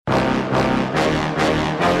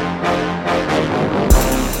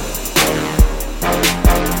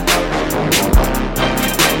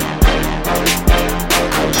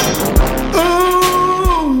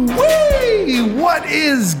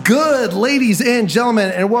Ladies and gentlemen,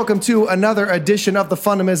 and welcome to another edition of the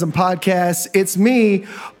Fundamism Podcast. It's me,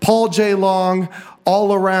 Paul J. Long,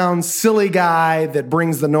 all-around silly guy that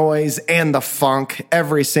brings the noise and the funk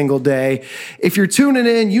every single day. If you're tuning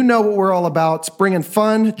in, you know what we're all about. It's bringing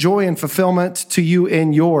fun, joy, and fulfillment to you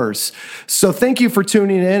and yours. So thank you for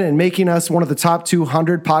tuning in and making us one of the top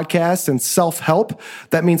 200 podcasts in self-help.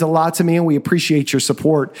 That means a lot to me, and we appreciate your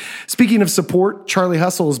support. Speaking of support, Charlie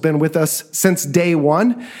Hustle has been with us since day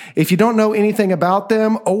one. If you don't know anything about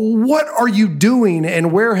them, what are you doing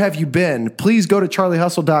and where have you been? Please go to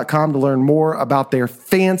charliehustle.com to learn more about their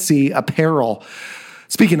fancy apparel.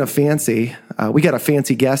 Speaking of fancy, we got a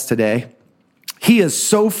fancy guest today. He is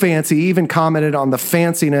so fancy, he even commented on the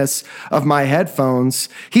fanciness of my headphones.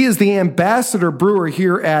 He is the Ambassador Brewer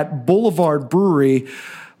here at Boulevard Brewery.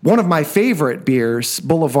 One of my favorite beers,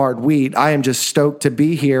 Boulevard Wheat. I am just stoked to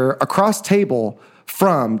be here across table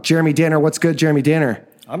from Jeremy Danner. What's good, Jeremy Danner?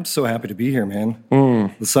 I'm so happy to be here, man.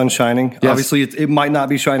 The sun's shining. Yes. Obviously, it might not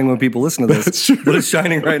be shining when people listen to this, but it's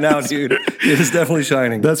shining right now, dude. It is definitely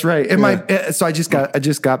shining. That's right. So I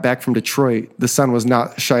just got back from Detroit. The sun was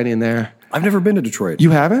not shining there. I've never been to Detroit.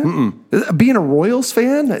 You haven't? Being a Royals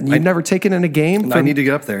fan, you've never taken in a game? I need to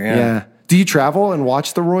get up there, yeah. Do you travel and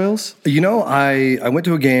watch the Royals? You know, I went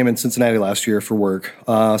to a game in Cincinnati last year for work.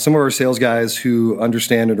 Some of our sales guys who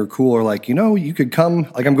understand it or cool are like, you could come.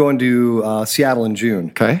 Like, I'm going to Seattle in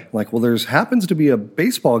June. Okay. I'm like, well, there's happens to be a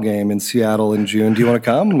baseball game in Seattle in June. Do you want to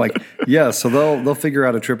come? I'm like, yeah. So they'll figure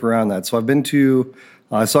out a trip around that. So I've been to.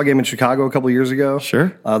 I saw a game in Chicago a couple years ago.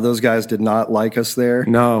 Sure. Those guys did not like us there.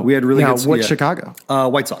 No. We had really good. What's Chicago?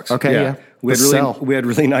 White Sox. Okay. Yeah. We had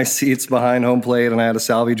really nice seats behind home plate, and I had a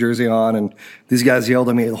Salvi jersey on, and these guys yelled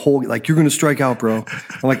at me the whole like, "You're going to strike out, bro."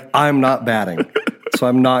 I'm like, "I'm not batting, so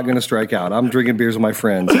I'm not going to strike out. I'm drinking beers with my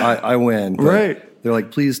friends. I win." But right. They're like,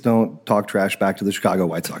 "Please don't talk trash back to the Chicago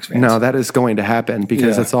White Sox fans." No, that is going to happen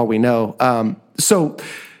because that's all we know.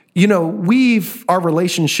 Our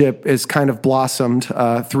relationship is kind of blossomed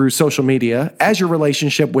through social media, as your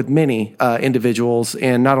relationship with many individuals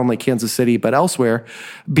in not only Kansas City, but elsewhere.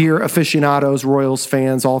 Beer aficionados, Royals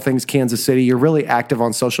fans, all things Kansas City. You're really active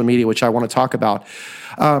on social media, which I want to talk about.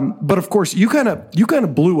 But of course, you kind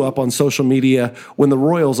of blew up on social media when the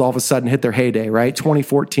Royals all of a sudden hit their heyday, right?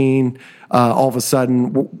 2014, all of a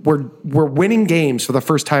sudden we're winning games for the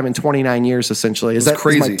first time in 29 years, essentially. Is that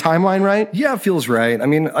crazy? Is my timeline right? Yeah, it feels right. I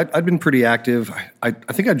mean, I've been pretty active. I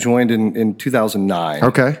think I joined in 2009.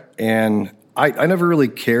 Okay. And I never really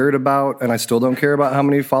cared about, and I still don't care about how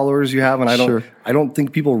many followers you have. And I don't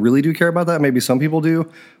think people really do care about that. Maybe some people do.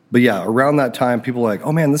 But yeah, around that time, people were like,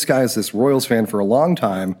 "Oh man, this guy is this Royals fan for a long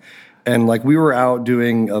time." And like, we were out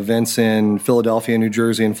doing events in Philadelphia, New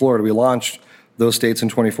Jersey, and Florida. We launched those states in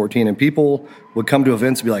 2014, and people would come to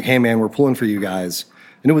events and be like, "Hey man, we're pulling for you guys."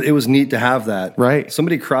 And it was neat to have that. Right.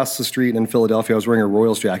 Somebody crossed the street in Philadelphia. I was wearing a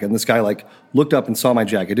Royals jacket, and this guy like looked up and saw my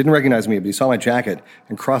jacket. Didn't recognize me, but he saw my jacket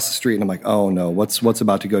and crossed the street. And I'm like, "Oh no, what's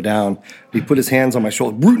about to go down?" He put his hands on my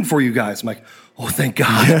shoulder, rooting for you guys. I'm like, "Oh, thank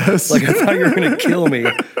God!" Yes. Like, I thought you were going to kill me.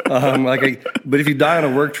 But if you die on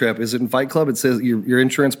a work trip, is it in Fight Club? It says your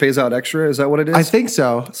insurance pays out extra. Is that what it is? I think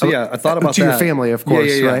so. So yeah, I thought about to that. Your family, of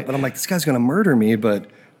course. Yeah. Right? But I'm like, this guy's going to murder me.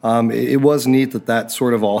 But it was neat that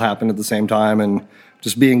sort of all happened at the same time, and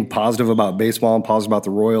just being positive about baseball and positive about the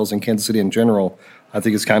Royals and Kansas City in general, I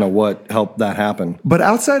think is kind of what helped that happen. But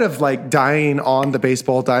outside of like dying on the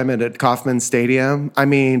baseball diamond at Kauffman Stadium, I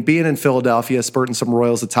mean, being in Philadelphia, sporting some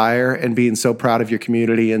Royals attire and being so proud of your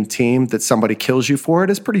community and team that somebody kills you for it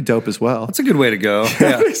is pretty dope as well. That's a good way to go.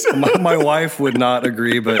 Yeah. my wife would not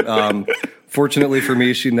agree, but fortunately for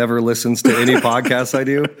me, she never listens to any podcasts I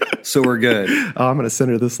do, so we're good. Oh, I'm going to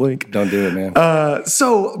send her this link. Don't do it, man.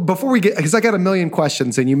 So before we get, because I got a million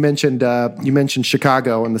questions, and you mentioned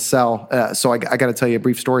Chicago and the cell, so I got to tell you a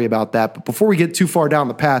brief story about that. But before we get too far down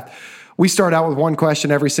the path, we start out with one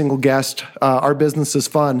question every single guest. Our business is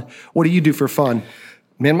fun. What do you do for fun?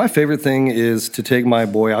 Man, my favorite thing is to take my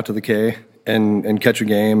boy out to the K and catch a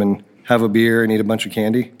game and have a beer and eat a bunch of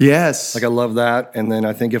candy. Yes. Like, I love that. And then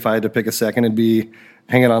I think if I had to pick a second, it'd be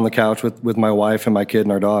hanging on the couch with my wife and my kid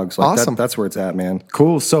and our dogs. Like, awesome. That's where it's at, man.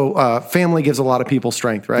 Cool. So family gives a lot of people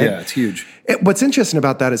strength, right? Yeah, it's huge. What's interesting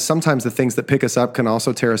about that is sometimes the things that pick us up can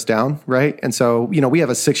also tear us down, right? And so, we have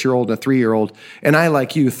a 6-year-old and a 3-year-old, and I,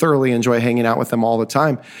 like you, thoroughly enjoy hanging out with them all the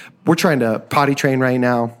time. We're trying to potty train right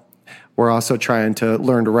now. We're also trying to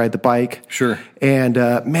learn to ride the bike. Sure. And,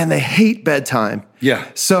 man, they hate bedtime. Yeah.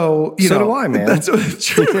 So, so do I, man. That's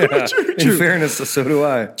true. Yeah. True. In fairness, so do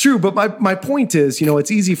I. True, but my point is,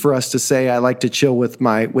 it's easy for us to say I like to chill with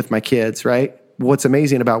my kids, right? what's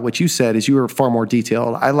amazing about what you said is you were far more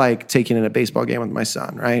detailed. I like taking in a baseball game with my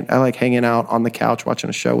son, right? I like hanging out on the couch watching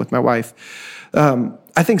a show with my wife.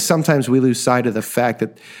 I think sometimes we lose sight of the fact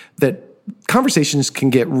that conversations can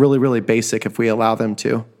get really, really basic if we allow them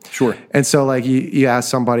to. Sure. And so, like, you ask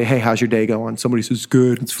somebody, hey, how's your day going? Somebody says,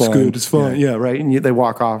 good. It's fine. Good. It's fine. Yeah, right? And they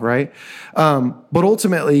walk off, right? But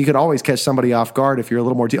ultimately, you could always catch somebody off guard if you're a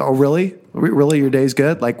little more, oh, really? Really, your day's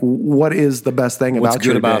good? Like, what is the best thing about your day? What's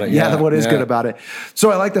good about it? Yeah, what is good about it? So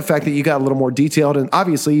I like the fact that you got a little more detailed, and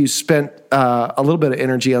obviously you spent a little bit of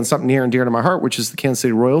energy on something near and dear to my heart, which is the Kansas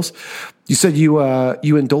City Royals. You said you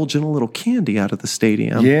indulge in a little candy out of the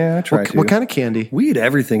stadium. Yeah, I try to. What kind of candy? We eat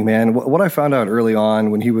everything, man. What I found out early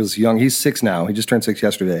on when he was young, he's 6 now. He just turned 6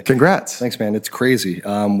 yesterday. Congrats. Thanks, man. It's crazy.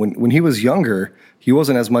 When he was younger, he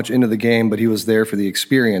wasn't as much into the game, but he was there for the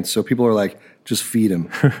experience. So people are like, just feed him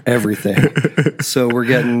everything. So we're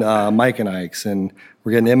getting Mike and Ike's, and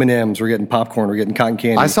we're getting M&Ms, we're getting popcorn, we're getting cotton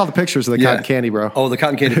candy. I saw the pictures of the cotton candy, bro. Oh, the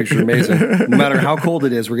cotton candy pictures are amazing. No matter how cold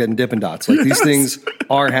it is, we're getting Dippin' Dots. Like, these things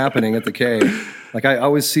are happening at the K. Like, I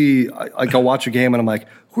always see, I'll watch a game and I'm like,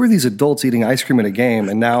 who are these adults eating ice cream at a game?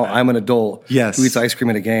 And now I'm an adult who eats ice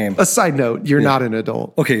cream at a game. A side note, you're not an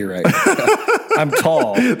adult. Okay, you're right. I'm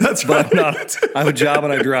tall. That's right. But I'm not. I have a job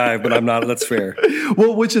and I drive, but I'm not. That's fair.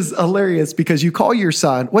 Well, which is hilarious because you call your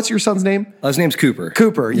son, what's your son's name? His name's Cooper.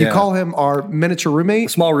 Cooper. You call him our miniature roommate?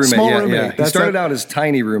 Small roommate, yeah. He started out as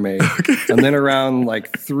tiny roommate. Okay. And then around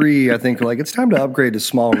like 3, I think, like, it's time to upgrade to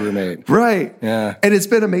small roommate. Right. Yeah. And it's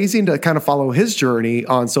been amazing to kind of follow his journey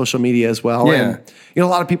on social media as well. Yeah. And, a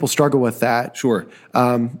lot of people struggle with that. Sure.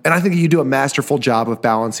 And I think you do a masterful job of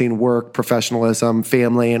balancing work, professionalism,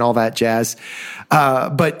 family, and all that jazz.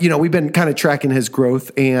 But we've been kind of tracking his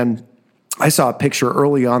growth, and I saw a picture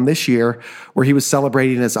early on this year where he was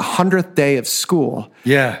celebrating his 100th day of school.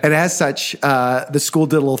 Yeah. And as such, the school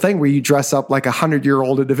did a little thing where you dress up like a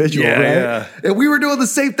 100-year-old individual, right? Yeah. And we were doing the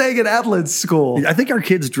same thing at Adeline's school. I think our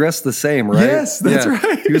kids dress the same, right? Yes, that's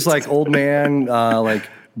right. He was like old man, like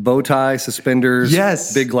bow tie, suspenders,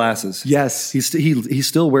 big glasses. Yes. He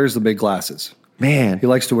still wears the big glasses. Man. He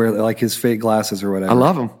likes to wear like his fake glasses or whatever. I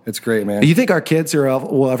love him. It's great, man. Do you think our kids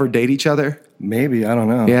will ever date each other? Maybe. I don't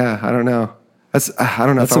know. Yeah, I don't know. I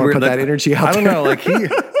don't know if I want to put that energy out there. I don't know. Like,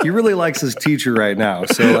 he really likes his teacher right now.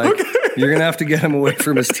 So, like, you're going to have to get him away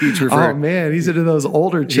from his teacher. Oh, man. He's into those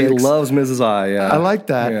older chicks. He loves Mrs. I, yeah. I like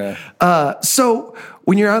that. Yeah. So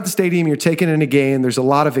when you're out at the stadium, you're taking in a game, there's a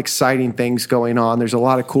lot of exciting things going on. There's a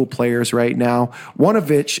lot of cool players right now, one of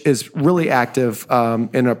which is really active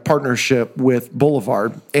in a partnership with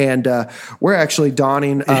Boulevard. And we're actually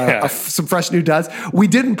donning some fresh new duds. We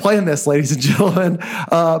didn't plan this, ladies and gentlemen,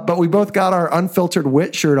 but we both got our Unfiltered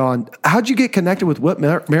Whit shirt on. How'd you get connected with Whit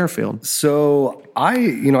Merrifield? So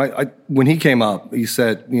I when he came up, he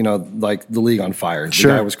said, like, the league on fire. The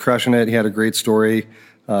guy was crushing it. He had a great story.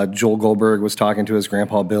 Joel Goldberg was talking to his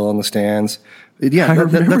grandpa Bill in the stands. Yeah,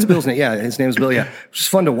 that's Bill's name. Yeah, his name is Bill. Yeah, it was just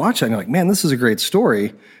fun to watch that. And you're like, man, this is a great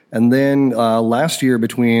story. And then last year,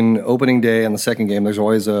 between opening day and the second game, there's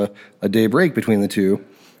always a day break between the two.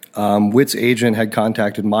 Whit's agent had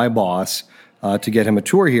contacted my boss to get him a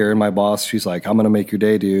tour here, and my boss, she's like, I'm going to make your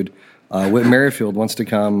day, dude. Whit Merrifield wants to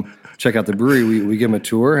come check out the brewery. We give him a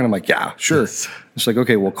tour, and I'm like, yeah, sure. It's like,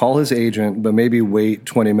 okay, we'll call his agent, but maybe wait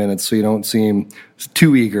 20 minutes so you don't seem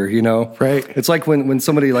too eager, Right. It's like when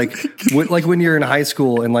somebody like when you're in high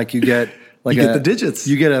school and like you get the digits.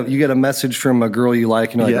 You get a message from a girl you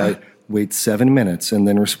like, and you're like, all right, wait 7 minutes and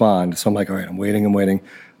then respond. So I'm like, all right, I'm waiting.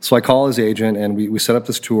 So I call his agent, and we set up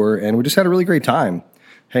this tour, and we just had a really great time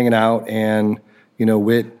hanging out. And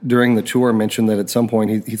Whit during the tour mentioned that at some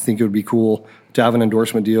point he think it would be cool to have an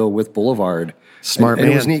endorsement deal with Boulevard. Smart man.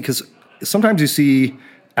 And it was neat because sometimes you see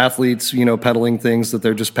athletes, peddling things that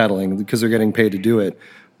they're just peddling because they're getting paid to do it.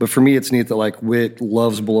 But for me, it's neat that, like, Whit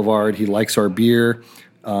loves Boulevard. He likes our beer.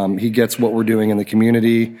 He gets what we're doing in the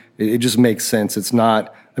community. It just makes sense. It's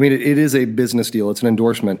not, it is a business deal. It's an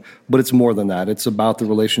endorsement, but it's more than that. It's about the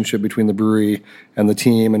relationship between the brewery and the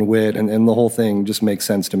team and Whit, and the whole thing just makes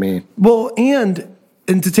sense to me. Well, and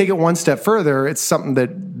to take it one step further, it's something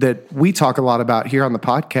that we talk a lot about here on the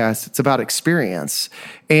podcast. It's about experience.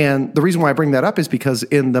 And the reason why I bring that up is because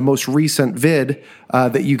in the most recent vid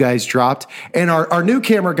that you guys dropped, and our new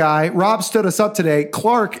camera guy, Rob, stood us up today.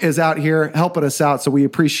 Clark is out here helping us out, so we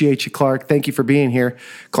appreciate you, Clark. Thank you for being here.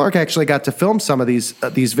 Clark actually got to film some of these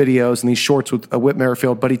videos and these shorts with Whit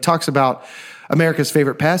Merrifield, but he talks about America's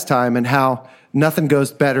favorite pastime and how nothing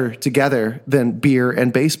goes better together than beer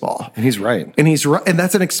and baseball. And he's right. And he's right. And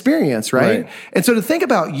that's an experience, right? And so to think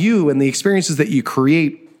about you and the experiences that you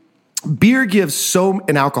create beer gives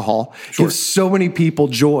and alcohol gives so many people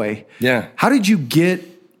joy. Yeah. How did you get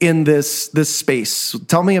in this space?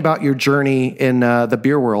 Tell me about your journey in the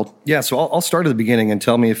beer world. Yeah, so I'll start at the beginning and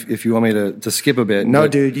tell me if you want me to skip a bit. No,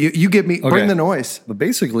 dude, you give me, bring the noise. But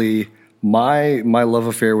basically, my love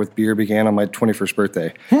affair with beer began on my 21st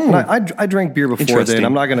birthday. And I drank beer before then.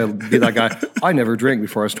 I'm not going to be that guy. I never drank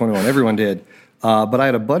before I was 21. Everyone did. But I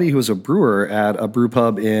had a buddy who was a brewer at a brew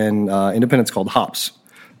pub in Independence called Hops.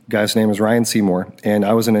 The guy's name is Ryan Seymour, and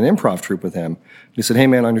I was in an improv troupe with him. He said, "Hey,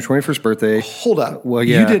 man, on your 21st birthday..." Hold up. Well,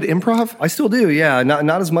 yeah. You did improv? I still do, yeah. Not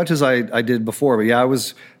as much as I did before, but yeah, I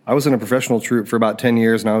was in a professional troupe for about 10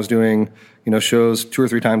 years, and I was doing shows 2 or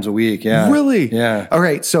 3 times a week. Yeah. Really? Yeah. All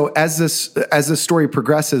right. So as this story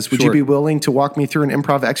progresses, would you be willing to walk me through an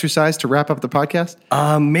improv exercise to wrap up the podcast?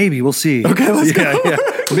 Maybe. We'll see. Okay, let's go. Yeah.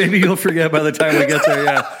 Maybe you'll forget by the time we get there.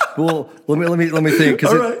 Yeah. Well, let me think,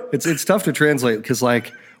 because it's tough to translate, because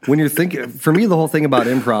when you're thinking, for me, the whole thing about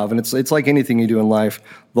improv, and it's like anything you do in life,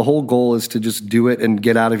 the whole goal is to just do it and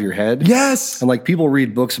get out of your head. Yes. And people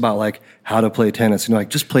read books about how to play tennis, and you're like,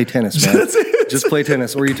 just play tennis, man. That's it. Just play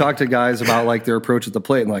tennis. Or you talk to guys about their approach at the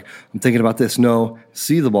plate, and I'm thinking about this. No,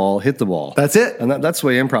 see the ball, hit the ball. That's it. And that's the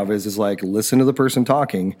way improv is listen to the person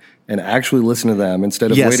talking and actually listen to them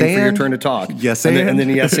instead of waiting for your turn to talk. Yes, and then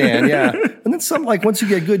yes and, yeah. And then some, once you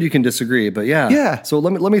get good, you can disagree. But yeah. Yeah. So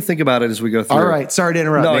let me think about it as we go through. All right. Sorry to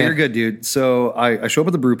interrupt, No, man. you're good, dude. So I show up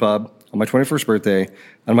at the brew pub on my 21st birthday,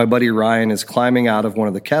 and my buddy Ryan is climbing out of one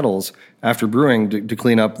of the kettles after brewing to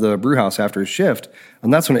clean up the brew house after his shift.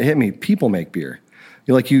 And that's when it hit me. People make beer.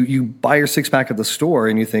 You buy your 6-pack at the store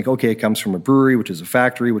and you think, okay, it comes from a brewery, which is a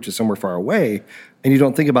factory, which is somewhere far away. And you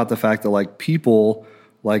don't think about the fact that people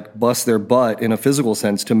bust their butt in a physical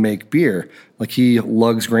sense to make beer. He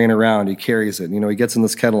lugs grain around, he carries it. He gets in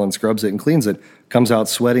this kettle and scrubs it and cleans it. Comes out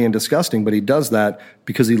sweaty and disgusting, but he does that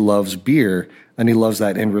because he loves beer and he loves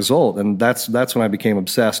that end result. And that's when I became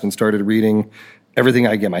obsessed and started reading everything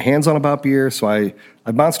I get my hands on about beer. So I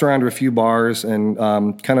bounced around to a few bars and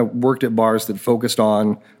kind of worked at bars that focused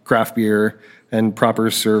on craft beer and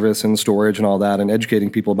proper service and storage and all that, and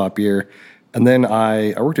educating people about beer. And then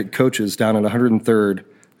I worked at Coach's down at 103rd.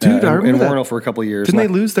 Dude, I remember in that. Warrenville for a couple of years. Didn't they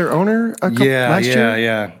lose their owner last year?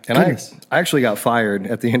 Yeah. And I actually got fired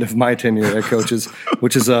at the end of my tenure at Coach's,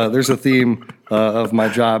 which is there's a theme of my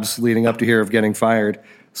jobs leading up to here of getting fired.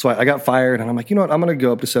 So I got fired, and I'm like, you know what? I'm going to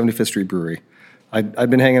go up to 75th Street Brewery. I'd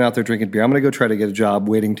been hanging out there drinking beer. I'm going to go try to get a job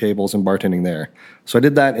waiting tables and bartending there. So I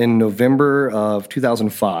did that in November of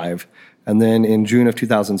 2005. And then in June of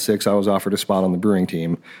 2006, I was offered a spot on the brewing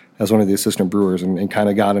team as one of the assistant brewers, and kind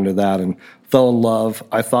of got into that and fell in love.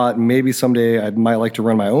 I thought maybe someday I might like to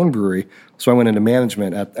run my own brewery. So I went into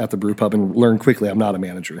management at the brew pub and learned quickly I'm not a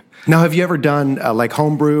manager. Now, have you ever done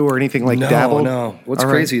homebrew or anything dabble? No. What's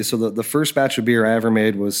crazy is the first batch of beer I ever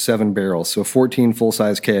made was 7 barrels. So 14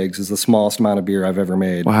 full-size kegs is the smallest amount of beer I've ever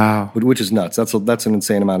made. Wow. Which is nuts. That's an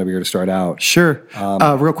insane amount of beer to start out. Sure.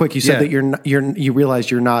 Real quick, you said that you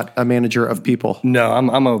realized you're not a manager of people. No,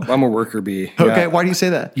 I'm a worker bee. Okay, yeah. Why do you say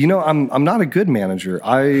that? I'm not a good manager.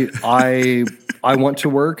 I want to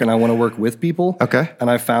work, and I want to work with people. Okay. And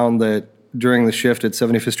I found that during the shift at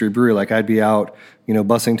 75th Street Brewery, I'd be out,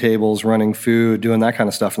 bussing tables, running food, doing that kind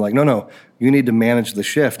of stuff. And no, you need to manage the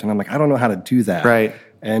shift. And I'm like, I don't know how to do that. Right.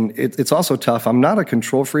 And it's also tough. I'm not a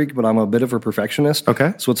control freak, but I'm a bit of a perfectionist.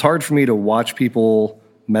 Okay. So it's hard for me to watch people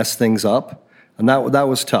mess things up. And that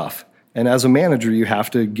was tough. And as a manager, you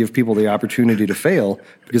have to give people the opportunity to fail,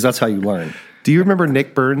 because that's how you learn. Do you remember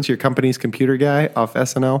Nick Burns, your company's computer guy off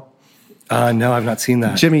SNL? No, I've not seen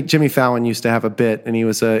that. Jimmy Fallon used to have a bit, and he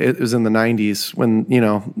was it was in the 90s when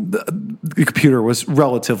the computer was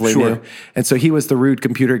relatively new, and so he was the rude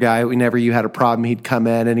computer guy. Whenever you had a problem, he'd come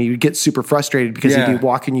in and he'd get super frustrated because he'd be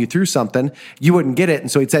walking you through something, you wouldn't get it, and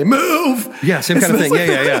so he'd say, "Move!" Yeah, same kind of thing.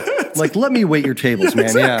 Yeah. Let me wait your tables, man.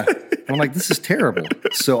 Exactly. Yeah. And I'm like, this is terrible.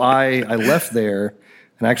 So I left there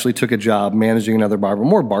and actually took a job managing another bar, but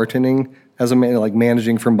more bartending as a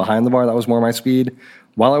managing from behind the bar. That was more my speed.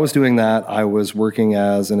 While I was doing that, I was working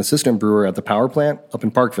as an assistant brewer at the power plant up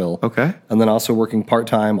in Parkville. Okay. And then also working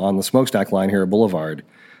part-time on the smokestack line here at Boulevard.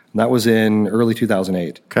 And that was in early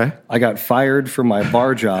 2008. Okay. I got fired from my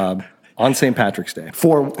bar job on St. Patrick's Day.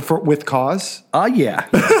 For with cause? Yeah.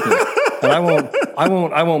 And I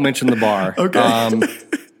won't mention the bar. Okay.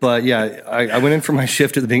 But yeah, I went in for my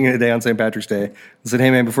shift at the beginning of the day on St. Patrick's Day and said, "Hey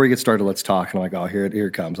man, before you get started, let's talk." And I'm like, "Oh, here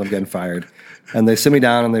it comes. I'm getting fired." And they sit me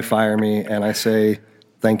down and they fire me, and I say,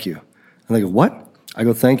 "Thank you." And they go, "What?" I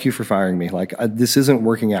go, "Thank you for firing me. This isn't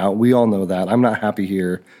working out. We all know that. I'm not happy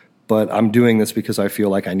here, but I'm doing this because I feel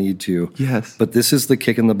like I need to. Yes. But this is the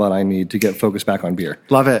kick in the butt I need to get focused back on beer.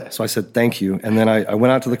 Love it. So I said, thank you. And then I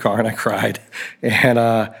went out to the car and I cried. And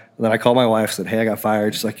then I called my wife, said, hey, I got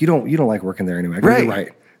fired. She's like, you don't like working there anyway. I go,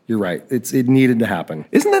 Right. You're right. It needed to happen.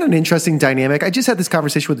 Isn't that an interesting dynamic? I just had this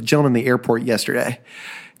conversation with a gentleman in the airport yesterday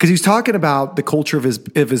because he was talking about the culture of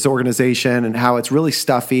his organization and how it's really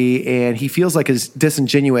stuffy, and he feels like it's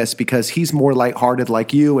disingenuous because he's more lighthearted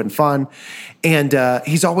like you and fun, and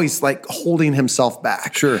he's always like holding himself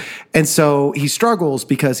back. Sure. And so he struggles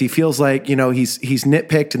because he feels like, you know, he's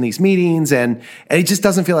nitpicked in these meetings and he just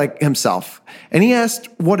doesn't feel like himself. And he asked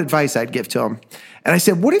what advice I'd give to him. And I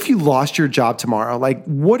said, what if you lost your job tomorrow? Like,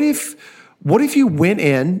 what if you went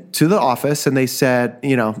in to the office and they said,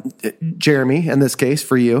 you know, Jeremy, in this case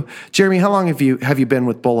for you, Jeremy, how long have you been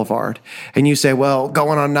with Boulevard? And you say, well,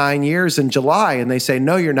 going on 9 years in July. And they say,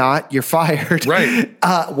 no, you're not. You're fired. Right.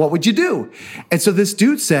 What would you do? And so this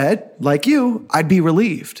dude said, like you, I'd be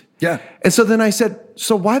relieved. Yeah. And so then I said,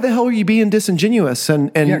 so why the hell are you being disingenuous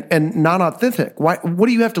and not authentic? What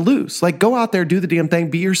do you have to lose? Like, go out there, do the damn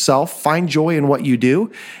thing, be yourself, find joy in what you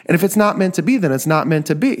do. And if it's not meant to be, then it's not meant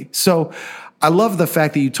to be. So I love the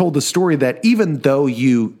fact that you told the story that even though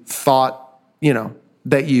you thought, you know,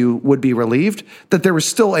 that you would be relieved, that there was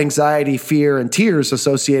still anxiety, fear, and tears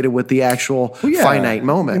associated with the actual finite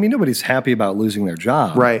moment. I mean, nobody's happy about losing their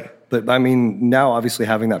job. Right. But I mean, now obviously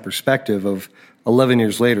having that perspective of 11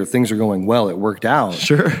 years later, things are going well. It worked out.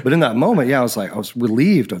 Sure. But in that moment, I was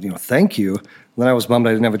relieved. You know, thank you. And then I was bummed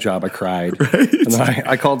I didn't have a job. I cried. Right. And then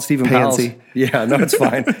I called Stephen Powell. Yeah, no, it's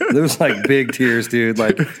fine. There was like big tears, dude,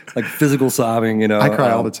 like physical sobbing, you know. I cry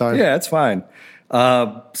all the time. Yeah, it's fine.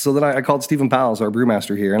 So then I called Stephen Powell, our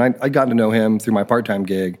brewmaster here, and I got to know him through my part-time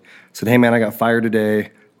gig. Said, hey, man, I got fired today.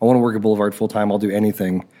 I want to work at Boulevard full-time. I'll do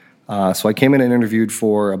anything. So I came in and interviewed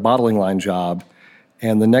for a bottling line job.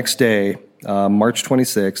 And the next day, March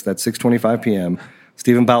 26th at 6:25 p.m.,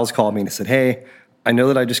 Stephen Powell's called me and he said, hey, I know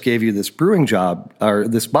that I just gave you this brewing job or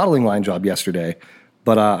this bottling line job yesterday,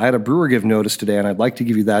 but I had a brewer give notice today and I'd like to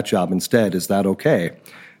give you that job instead. Is that okay?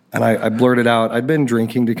 And I blurted out, I'd been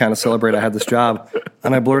drinking to kind of celebrate I had this job,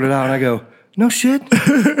 and I blurted out and I go, no shit?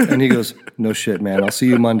 And he goes, no shit, man. I'll see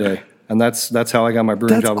you Monday. And that's how I got my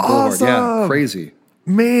brewing job at Boulevard. Awesome. Yeah, crazy.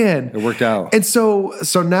 Man. It worked out. And so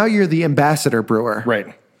now you're the ambassador brewer.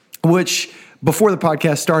 Right. Which, before the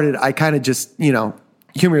podcast started, I kind of just, you know,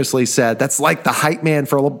 humorously said, that's like the hype man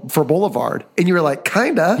for Boulevard. And you were like,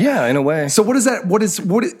 kinda. Yeah, in a way. So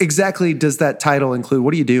what exactly does that title include?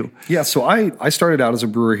 What do you do? Yeah, so I started out as a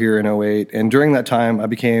brewer here in 08, and during that time, I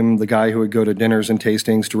became the guy who would go to dinners and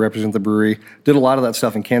tastings to represent the brewery. Did a lot of that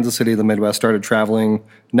stuff in Kansas City, the Midwest, started traveling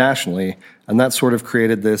nationally, and that sort of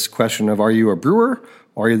created this question of, are you a brewer,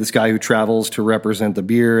 or are you this guy who travels to represent the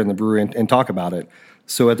beer and the brewery and talk about it?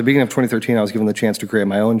 So at the beginning of 2013, I was given the chance to create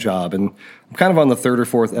my own job, and I'm kind of on the third or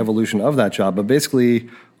fourth evolution of that job. But basically,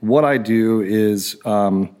 what I do is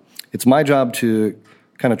it's my job to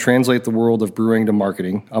kind of translate the world of brewing to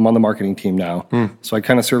marketing. I'm on the marketing team now, so I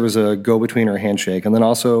kind of serve as a go-between or a handshake, and then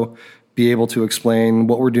also be able to explain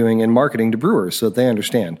what we're doing in marketing to brewers so that they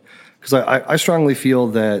understand. Because I strongly feel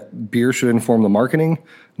that beer should inform the marketing,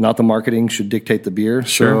 not the marketing should dictate the beer.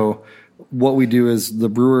 Sure. So what we do is the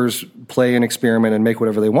brewers play and experiment and make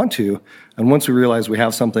whatever they want to. And once we realize we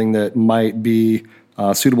have something that might be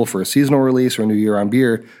suitable for a seasonal release or a new year-on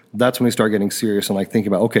beer, that's when we start getting serious and like thinking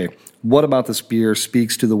about, okay, what about this beer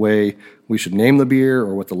speaks to the way we should name the beer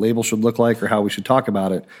or what the label should look like or how we should talk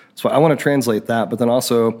about it. So I want to translate that, but then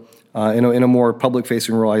also in a more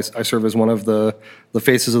public-facing role, I serve as one of the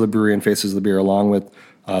faces of the brewery and faces of the beer, along with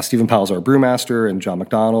Stephen Powell's our brewmaster and John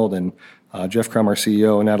McDonald and Jeff Crum, our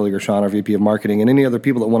CEO, and Natalie Gershon, our VP of Marketing, and any other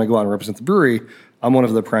people that want to go out and represent the brewery. I'm one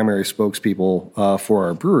of the primary spokespeople for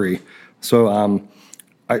our brewery. So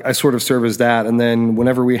I sort of serve as that. And then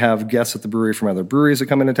whenever we have guests at the brewery from other breweries that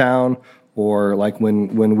come into town, or like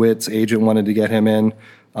when Witt's agent wanted to get him in.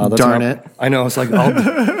 Darn it. I know. It's like,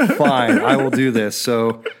 fine, I will do this.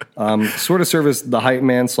 So sort of serve as the hype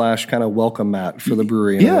man / kind of welcome mat for the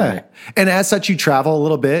brewery. In a way. And as such, you travel a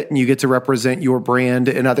little bit and you get to represent your brand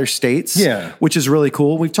in other states, which is really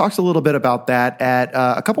cool. We've talked a little bit about that at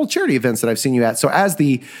a couple of charity events that I've seen you at. So as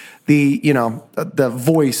the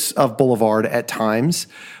voice of Boulevard at times,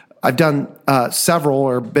 I've done several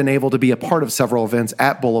or been able to be a part of several events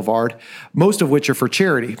at Boulevard, most of which are for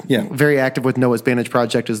charity. Yeah. Very active with Noah's Bandage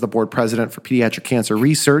Project as the board president for pediatric cancer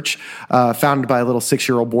research, founded by a little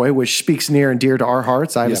 6-year-old boy, which speaks near and dear to our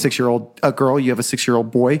hearts. I have a 6-year-old girl, you have a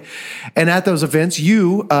 6-year-old boy. And at those events,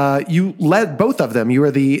 you led both of them. You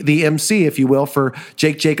were the MC, if you will, for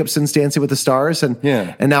Jake Jacobson's Dancing with the Stars and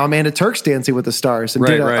now Amanda Turk's Dancing with the Stars, and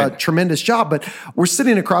did a tremendous job. But we're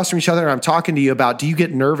sitting across from each other and I'm talking to you about, do you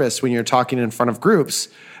get nervous when you're talking in front of groups?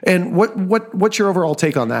 And what's your overall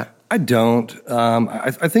take on that? I don't.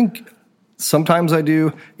 I think sometimes I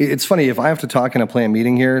do. It's funny, if I have to talk in a plant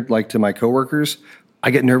meeting here, like to my coworkers,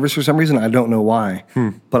 I get nervous for some reason. I don't know why.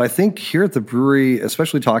 But I think here at the brewery,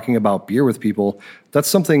 especially talking about beer with people, that's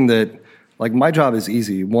something that, like, my job is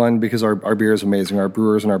easy. One, because our beer is amazing. Our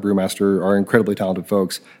brewers and our brewmaster are incredibly talented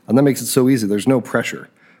folks. And that makes it so easy. There's no pressure.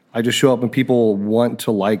 I just show up and people want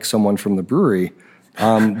to like someone from the brewery.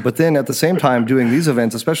 But then at the same time, doing these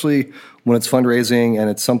events, especially when it's fundraising and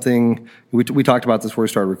it's something, we talked about this before we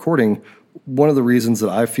started recording, one of the reasons that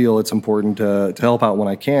I feel it's important to help out when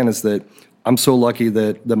I can is that I'm so lucky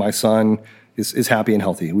that my son is happy and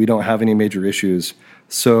healthy. We don't have any major issues.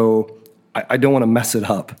 So I don't want to mess it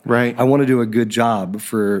up. Right. I want to do a good job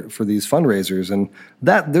for these fundraisers. And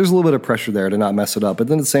that there's a little bit of pressure there to not mess it up. But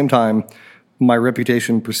then at the same time, my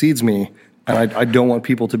reputation precedes me, and I don't want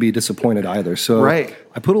people to be disappointed either. So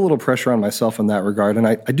I put a little pressure on myself in that regard. And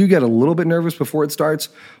I do get a little bit nervous before it starts.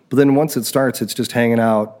 But then once it starts, it's just hanging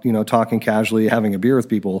out, talking casually, having a beer with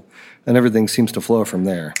people, and everything seems to flow from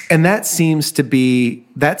there. And that seems to be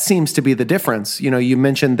the difference. You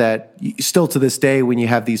mentioned that still to this day, when you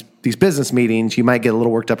have these business meetings, you might get a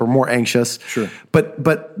little worked up or more anxious. Sure.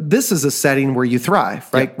 But this is a setting where you thrive,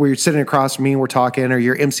 right? Where you're sitting across from me and we're talking, or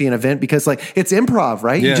you're emceeing an event, because like it's improv,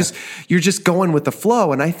 right? Yeah. You're just going with the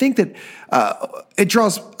flow. And I think that it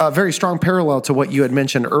draws a very strong parallel to what you had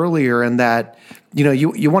mentioned earlier, in that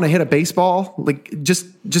you want to hit a baseball, like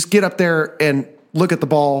just get up there and look at the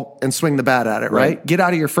ball and swing the bat at it, right? Get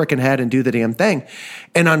out of your frickin' head and do the damn thing.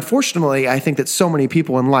 And unfortunately, I think that so many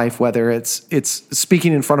people in life, whether it's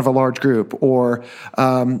speaking in front of a large group, or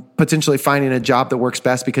potentially finding a job that works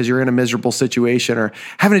best because you're in a miserable situation, or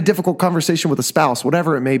having a difficult conversation with a spouse,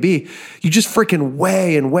 whatever it may be, you just freaking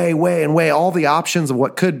weigh all the options of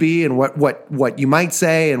what could be and what you might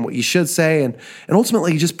say and what you should say. And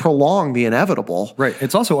ultimately you just prolong the inevitable. Right.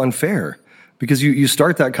 It's also unfair. Because you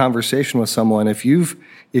start that conversation with someone, if you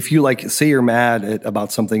like, say you're mad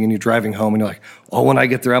about something and you're driving home and you're like, oh, when I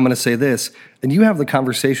get there, I'm going to say this. And you have the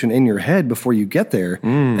conversation in your head before you get there.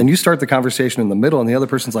 And you start the conversation in the middle and the other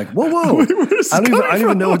person's like, whoa, I don't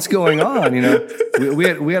even know what's going on.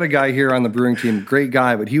 We had a guy here on the brewing team, great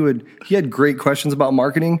guy, but he had great questions about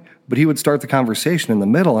marketing, but he would start the conversation in the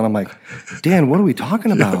middle. And I'm like, Dan, what are we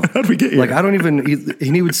talking about? How'd we get here? Like, I don't even,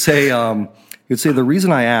 he would say, he'd say, the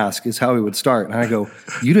reason I ask is how he would start. And I go,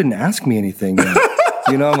 you didn't ask me anything yet.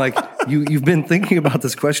 I'm like, you've been thinking about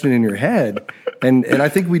this question in your head. And I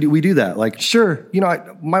think we do that. Like, sure.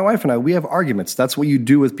 My wife and I, we have arguments. That's what you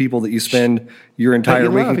do with people that you spend your entire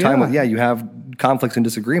waking time with. Yeah, you have conflicts and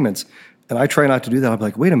disagreements. And I try not to do that. I'm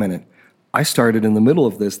like, wait a minute. I started in the middle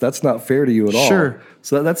of this. That's not fair to you at all. Sure.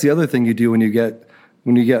 So that's the other thing you do when you get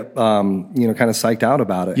kind of psyched out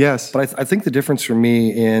about it. Yes. But I think the difference for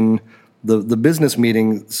me in the business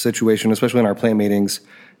meeting situation, especially in our plant meetings,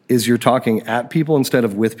 is you're talking at people instead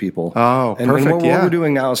of with people. Oh, and perfect. What we're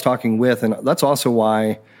doing now is talking with, and that's also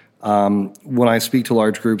why when I speak to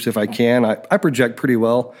large groups, if I can, I project pretty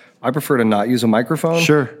well. I prefer to not use a microphone.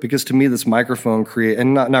 Sure. Because to me, this microphone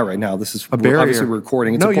and not right now, this is a barrier. Obviously we're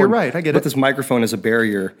recording. It's no, important, you're right. I get it. But this microphone is a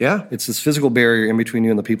barrier. Yeah. It's this physical barrier in between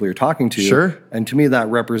you and the people you're talking to. Sure. And to me, that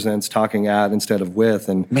represents talking at instead of with.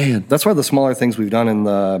 And man, that's why the smaller things we've done in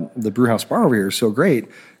the brew house bar over here is so great,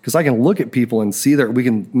 because I can look at people and see that we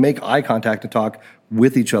can make eye contact and talk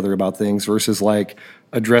with each other about things versus like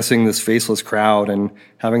addressing this faceless crowd and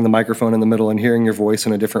having the microphone in the middle and hearing your voice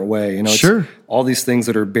in a different way. It's all these things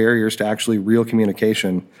that are barriers to actually real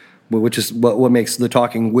communication, which is what makes the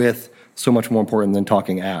talking with so much more important than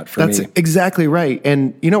talking at for me. That's exactly right.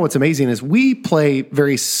 And what's amazing is we play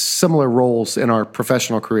very similar roles in our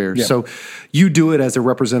professional careers. Yeah. So you do it as a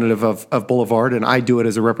representative of Boulevard, and I do it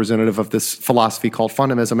as a representative of this philosophy called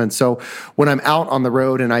fundamentalism. And so when I'm out on the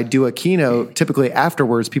road and I do a keynote, typically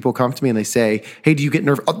afterwards, people come to me and they say, hey, do you get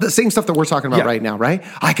nervous? The same stuff that we're talking about right now, right?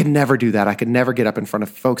 I could never do that. I could never get up in front of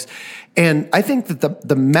folks. And I think that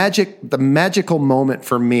the magical moment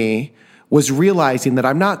for me was realizing that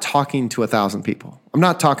I'm not talking to 1,000 people. I'm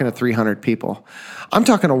not talking to 300 people. I'm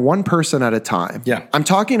talking to one person at a time. Yeah. I'm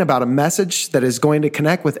talking about a message that is going to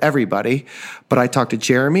connect with everybody. But I talk to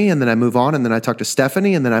Jeremy, and then I move on, and then I talk to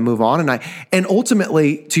Stephanie, and then I move on, and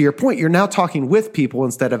ultimately, to your point, you're now talking with people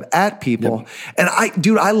instead of at people. Yep.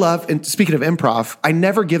 And I love. And speaking of improv, I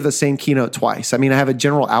never give the same keynote twice. I mean, I have a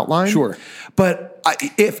general outline. Sure. But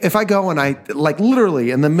if I go and I, like,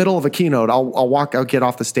 literally in the middle of a keynote, I'll get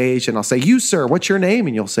off the stage and I'll say, "You, sir, what's your name?"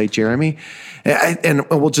 And you'll say, "Jeremy," and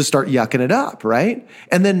we'll just start yucking it up, right?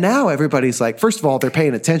 And then now everybody's like, first of all, they're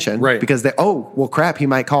paying attention, right? Because well, crap, he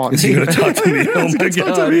might call it. Is he going to talk to me? Oh my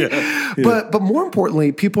God! Yeah. But more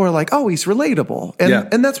importantly, people are like, "Oh, he's relatable,"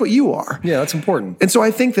 and that's what you are. Yeah, that's important. And so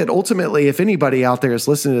I think that ultimately, if anybody out there is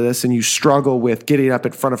listening to this and you struggle with getting up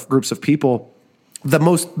in front of groups of people, the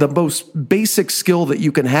most basic skill that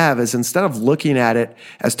you can have is, instead of looking at it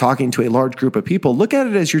as talking to a large group of people, look at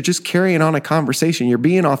it as you're just carrying on a conversation. You're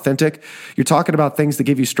being authentic. You're talking about things that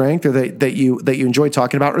give you strength, or that you enjoy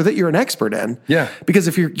talking about, or that you're an expert in. Yeah. Because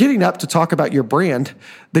if you're getting up to talk about your brand,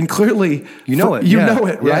 then clearly you know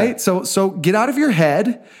it. Right? So get out of your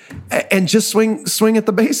head and just swing at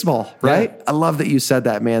the baseball, right? Yeah. I love that you said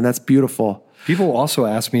that, man. That's beautiful. People also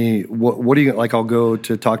ask me, what are you, like, I'll go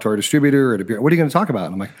to talk to our distributor at a beer. What are you going to talk about?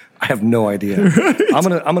 And I'm like, I have no idea. Right. I'm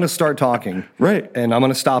going to start talking. Right. And I'm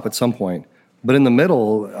going to stop at some point. But in the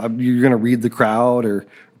middle, you're going to read the crowd, or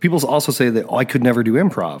people also say that, I could never do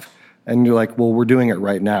improv. And you're like, well, we're doing it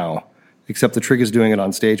right now. Except the trick is doing it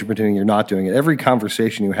on stage and pretending you're not doing it. Every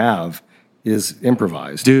conversation you have is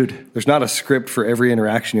improvised. Dude. There's not a script for every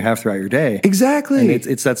interaction you have throughout your day. Exactly. And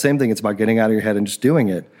it's that same thing. It's about getting out of your head and just doing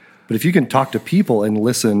it. But if you can talk to people and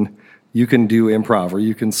listen, you can do improv, or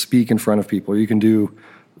you can speak in front of people, or you can do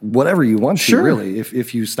whatever you want to, really,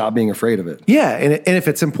 if you stop being afraid of it. Yeah, and if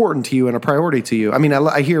it's important to you and a priority to you. I mean,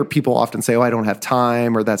 I hear people often say, I don't have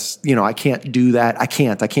time, or that's, I can't do that. I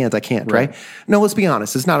can't, right? No, let's be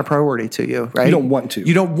honest. It's not a priority to you, right? You don't want to.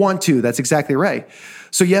 You don't want to. That's exactly right.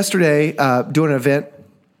 So yesterday, doing an event,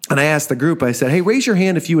 and I asked the group, I said, hey, raise your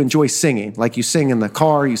hand if you enjoy singing. Like, you sing in the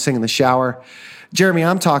car, you sing in the shower. Jeremy,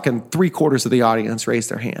 I'm talking 3/4 of the audience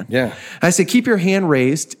raised their hand. Yeah. I said, keep your hand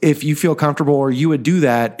raised if you feel comfortable, or you would do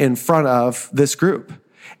that in front of this group.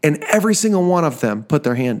 And every single one of them put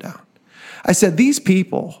their hand down. I said, these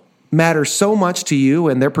people matter so much to you,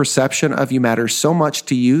 and their perception of you matters so much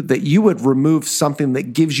to you, that you would remove something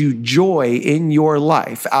that gives you joy in your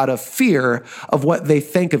life out of fear of what they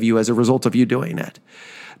think of you as a result of you doing it.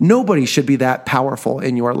 Nobody should be that powerful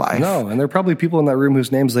in your life. No, and there are probably people in that room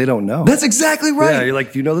whose names they don't know. That's exactly right. Yeah, you're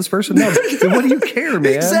like, do you know this person? No. Then what do you care,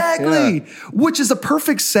 man? Exactly. Yeah. Which is a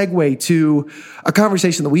perfect segue to a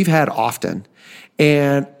conversation that we've had often,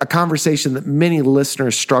 and a conversation that many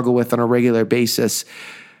listeners struggle with on a regular basis.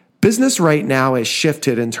 Business right now has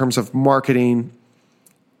shifted in terms of marketing.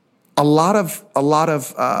 A lot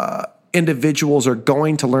of individuals are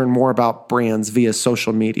going to learn more about brands via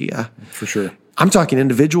social media. For sure. I'm talking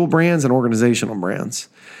individual brands and organizational brands.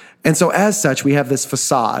 And so as such, we have this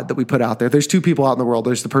facade that we put out there. There's two people out in the world.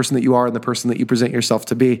 There's the person that you are and the person that you present yourself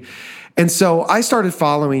to be. And so I started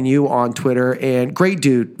following you on Twitter, and great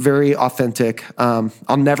dude, very authentic. I'll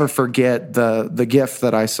never forget the GIF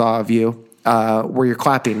that I saw of you where you're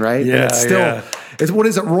clapping, right? Yeah, and it's still, what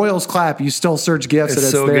is it? Royals clap. You still search GIFs, and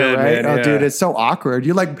it's so there, good, right? Man, oh, dude, it's so awkward.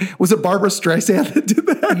 You're like, was it Barbara Streisand that did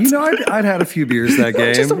that? I'd had a few beers that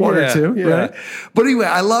game. Just one or two, right? But anyway,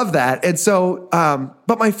 I love that. And so,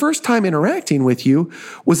 but my first time interacting with you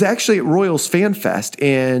was actually at Royals Fan Fest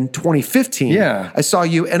in 2015. Yeah. I saw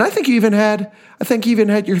you, and I think you even had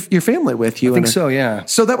your family with you. I think so, yeah.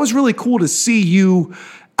 So that was really cool to see you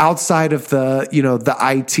outside of the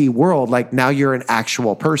IT world. Like, now you're an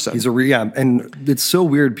actual person. He's and it's so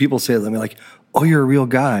weird. People say that, I mean, like, oh, you're a real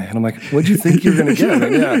guy. And I'm like, what'd you think you were going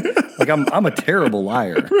to get? Like, I'm a terrible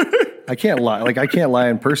liar. I can't lie. Like, I can't lie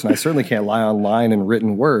in person. I certainly can't lie online in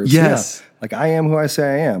written words. Yes. Yeah. Like, I am who I say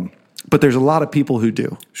I am. But there's a lot of people who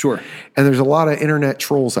do. Sure. And there's a lot of internet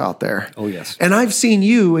trolls out there. Oh, yes. And I've seen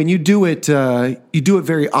you, and you do it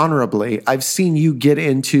very honorably. I've seen you get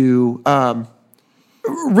into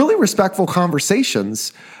really respectful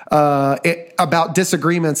conversations about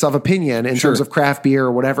disagreements of opinion in terms of craft beer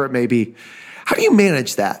or whatever it may be. How do you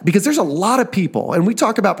manage that? Because there's a lot of people, and we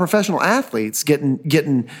talk about professional athletes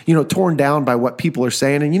getting torn down by what people are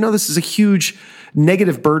saying. And this is a huge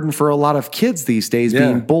negative burden for a lot of kids these days,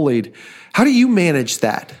 being bullied. How do you manage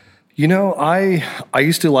that? I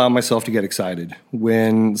used to allow myself to get excited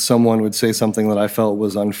when someone would say something that I felt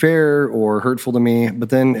was unfair or hurtful to me. But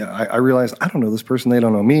then I realized, I don't know this person, they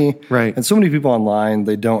don't know me. Right. And so many people online,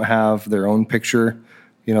 they don't have their own picture.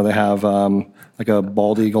 They have like a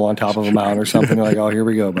bald eagle on top of a mountain or something. They're like, oh, here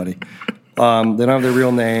we go, buddy. They don't have their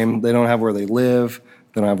real name. They don't have where they live.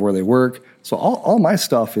 They don't have where they work. So all my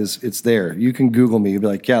stuff it's there. You can Google me. You'd be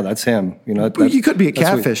like, yeah, that's him. You know, you could be a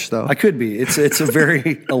catfish, though. I could be. It's a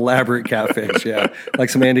very elaborate catfish. Yeah, like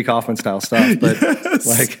some Andy Kaufman style stuff. But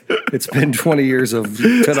like, it's been 20 years of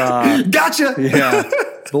ta-da. Gotcha. Yeah.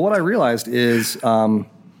 But what I realized is, I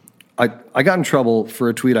got in trouble for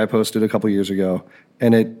a tweet I posted a couple years ago,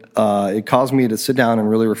 and it caused me to sit down and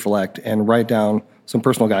really reflect and write down some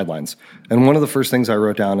personal guidelines. And one of the first things I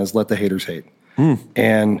wrote down is let the haters hate.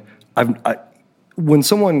 And when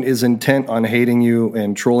someone is intent on hating you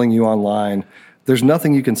and trolling you online, there's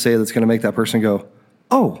nothing you can say that's going to make that person go,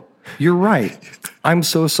 oh, you're right. I'm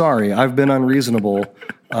so sorry. I've been unreasonable.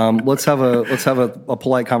 Let's have a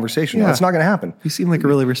polite conversation. Yeah. That's not going to happen. You seem like a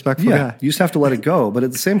really respectful guy. You just have to let it go. But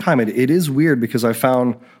at the same time, it is weird because I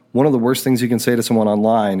found one of the worst things you can say to someone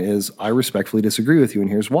online is, I respectfully disagree with you, and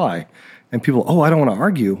here's why. And people, I don't want to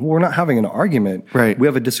argue. Well, we're not having an argument. Right. We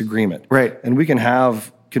have a disagreement. Right. And we can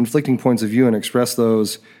have conflicting points of view and express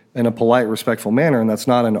those in a polite, respectful manner, and that's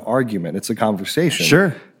not an argument. It's a conversation.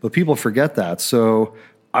 Sure. But people forget that. So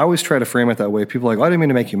I always try to frame it that way. People are like, I didn't mean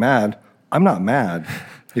to make you mad. I'm not mad.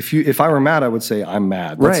 If I were mad, I would say I'm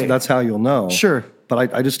mad. That's how you'll know. Sure.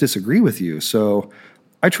 But I just disagree with you. So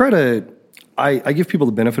I try to, I give people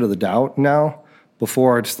the benefit of the doubt now.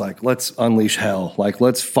 Before, I just like, let's unleash hell. Like,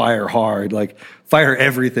 let's fire hard. Like, fire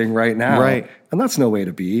everything right now. Right. And that's no way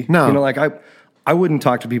to be. No. You know, like I wouldn't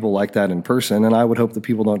talk to people like that in person, and I would hope that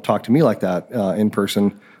people don't talk to me like that in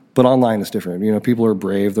person. But online is different. You know, people are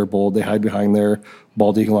brave, they're bold, they hide behind their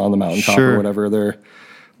bald eagle on the mountaintop or whatever.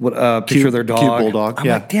 They're picture their dog. Cute bulldog. I'm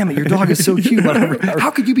like, damn it, your dog is so cute.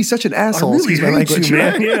 How could you be such an asshole? I really hate you,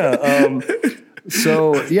 man. Yeah.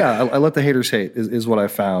 So yeah, I let the haters hate is what I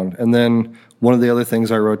found. And then one of the other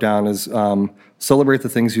things I wrote down is celebrate the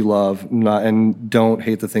things you love, and don't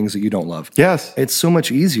hate the things that you don't love. Yes, it's so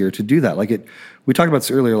much easier to do that. Like we talked about this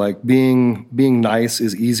earlier. Like being nice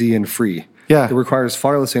is easy and free. Yeah, it requires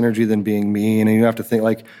far less energy than being mean, and you have to think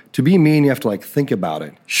like to be mean. You have to like think about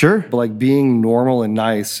it. Sure, but like being normal and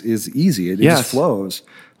nice is easy. It just flows.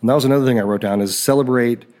 And that was another thing I wrote down: is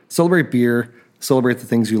celebrate beer, celebrate the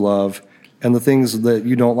things you love. And the things that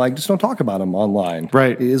you don't like, just don't talk about them online.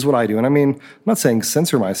 Right. Is what I do. And I mean, I'm not saying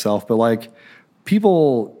censor myself, but like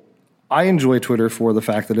I enjoy Twitter for the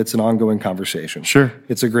fact that it's an ongoing conversation. Sure.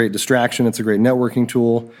 It's a great distraction. It's a great networking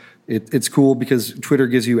tool. It's cool because Twitter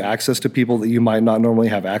gives you access to people that you might not normally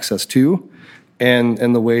have access to. And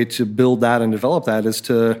the way to build that and develop that is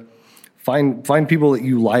to find people that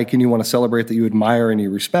you like and you want to celebrate, that you admire and you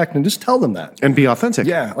respect, and just tell them that. And be authentic.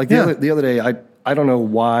 Yeah. Like the other day, I don't know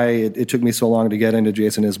why it took me so long to get into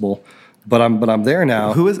Jason Isbell, but I'm there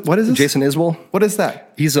now. What is this? Jason Isbell. What is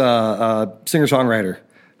that? He's a singer-songwriter.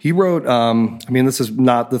 He wrote, this is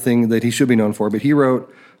not the thing that he should be known for, but he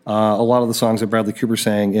wrote a lot of the songs that Bradley Cooper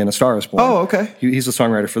sang in A Star Is Born. Oh, okay. He's a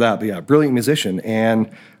songwriter for that, but yeah, brilliant musician. And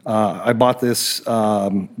I bought this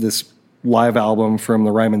live album from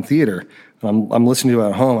the Ryman Theater, and I'm listening to it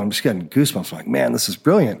at home. I'm just getting goosebumps. I'm like, man, this is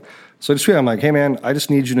brilliant. So I just tweeted, I'm like, hey, man, I just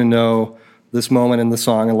need you to know this moment in the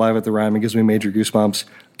song and live at the Ryman gives me major goosebumps.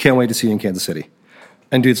 Can't wait to see you in Kansas City.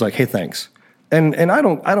 And dude's like, hey, thanks. And I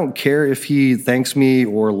don't care if he thanks me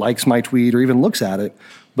or likes my tweet or even looks at it.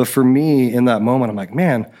 But for me, in that moment, I'm like,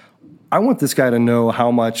 man, I want this guy to know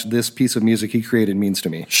how much this piece of music he created means to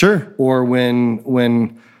me. Sure. Or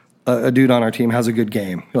when a dude on our team has a good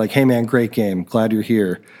game, you're like, hey, man, great game. Glad you're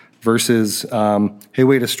here. Versus, hey,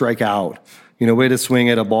 way to strike out. You know, way to swing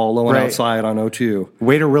at a ball low and outside on 0-2.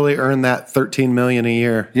 Way to really earn that $13 million a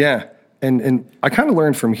year. Yeah. And I kind of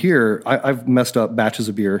learned from here, I've messed up batches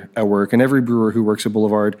of beer at work, and every brewer who works at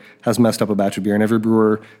Boulevard has messed up a batch of beer, and every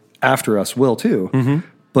brewer after us will too. Mm-hmm.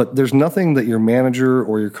 But there's nothing that your manager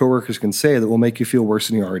or your coworkers can say that will make you feel worse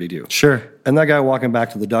than you already do. Sure. And that guy walking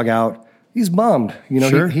back to the dugout, he's bummed. You know,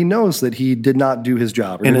 sure. he knows that he did not do his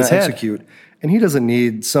job or in did his not head. Execute. And he doesn't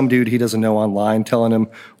need some dude he doesn't know online telling him,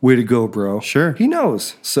 way to go, bro. Sure. He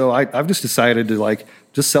knows. So I've just decided to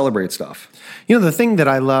just celebrate stuff. You know, the thing that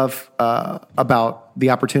I love about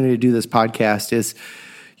the opportunity to do this podcast is,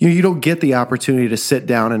 you don't get the opportunity to sit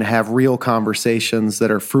down and have real conversations that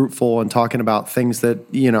are fruitful and talking about things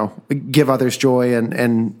that, give others joy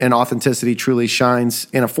and authenticity truly shines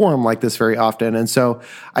in a forum like this very often. And so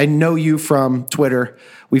I know you from Twitter.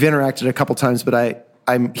 We've interacted a couple times, but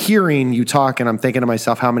I'm hearing you talk and I'm thinking to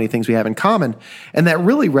myself how many things we have in common. And that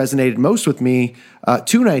really resonated most with me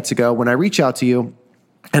 2 nights ago when I reached out to you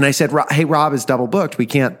and I said, hey, Rob is double booked. We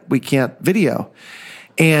can't video.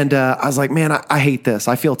 And I was like, man, I hate this.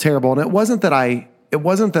 I feel terrible. And it wasn't that I it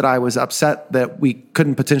wasn't that I was upset that we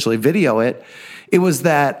couldn't potentially video it. It was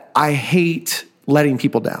that I hate letting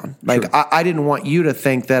people down. Like, sure. I didn't want you to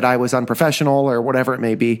think that I was unprofessional or whatever it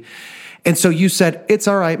may be. And so you said, it's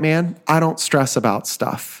all right, man. I don't stress about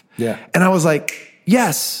stuff. Yeah. And I was like,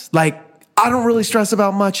 yes, like I don't really stress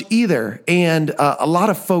about much either. And a lot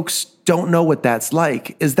of folks don't know what that's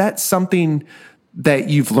like. Is that something that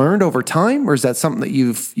you've learned over time, or is that something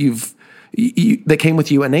that that came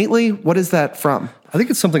with you innately? What is that from? I think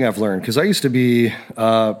it's something I've learned because I used to be,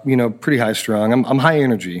 pretty high strung. I'm high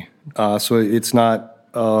energy, so it's not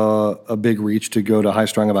a big reach to go to high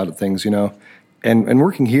strung about things, And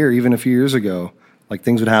working here, even a few years ago, like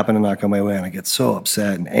things would happen and not go my way, and I get so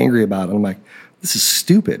upset and angry about it. I'm like, this is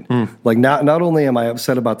stupid. Like not only am I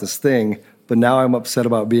upset about this thing, but now I'm upset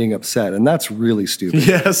about being upset, and that's really stupid.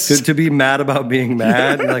 Yes. To be mad about being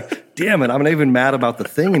mad, you're like, damn it, I'm not even mad about the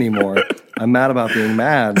thing anymore. I'm mad about being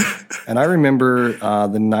mad. And I remember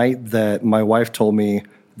the night that my wife told me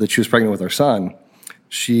that she was pregnant with our son,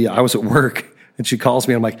 I was at work, and she calls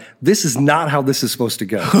me, and I'm like, this is not how this is supposed to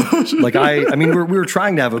go. Like, we were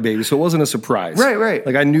trying to have a baby, so it wasn't a surprise. Right.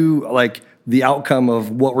 Like, I knew, like, the outcome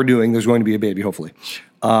of what we're doing, there's going to be a baby, hopefully.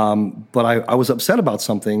 But I was upset about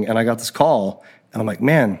something, and I got this call, and I'm like,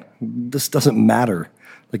 man, this doesn't matter.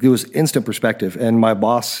 Like, it was instant perspective. And my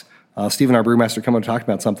boss, Steven, our brewmaster, come up and talk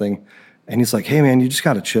about something, and he's like, hey, man, you just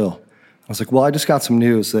got to chill. I was like, well, I just got some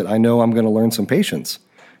news that I know I'm going to learn some patience.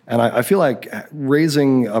 And I feel like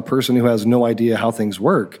raising a person who has no idea how things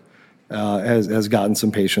work has gotten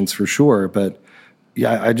some patience for sure. But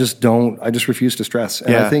yeah, I just refuse to stress.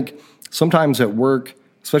 And I think sometimes at work,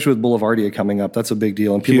 especially with Boulevardia coming up, that's a big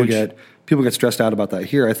deal. And people get stressed out about that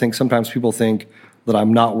here. I think sometimes people think that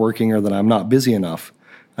I'm not working or that I'm not busy enough.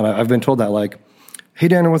 And I've been told that, like, hey,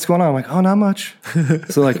 Dannering, what's going on? I'm like, oh, not much.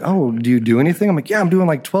 So like, oh, do you do anything? I'm like, yeah, I'm doing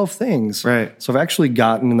like 12 things. Right. So I've actually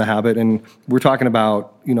gotten in the habit, and we're talking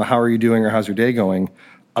about, how are you doing or how's your day going?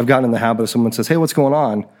 I've gotten in the habit of someone says, hey, what's going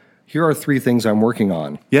on? Here are 3 things I'm working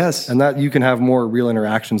on. Yes. And that you can have more real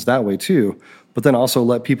interactions that way too, but then also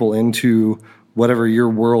let people into whatever your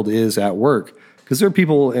world is at work. Because there are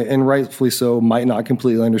people, and rightfully so, might not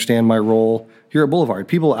completely understand my role here at Boulevard.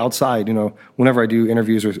 People outside, whenever I do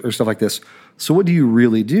interviews or stuff like this, so what do you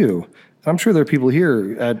really do? And I'm sure there are people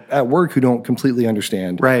here at work who don't completely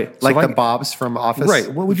understand. Right, so like the Bobs from Office. Right,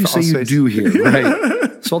 what would you say you do here?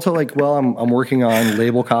 Right. So I'll tell, like, well, I'm working on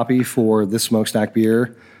label copy for this smokestack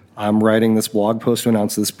beer. I'm writing this blog post to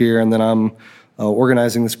announce this beer, and then I'm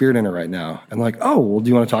organizing this beer dinner right now. And like, oh, well, do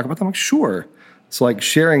you want to talk about that? I'm like, sure. So like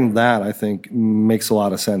sharing that, I think, makes a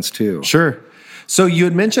lot of sense too. Sure. So you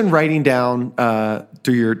had mentioned writing down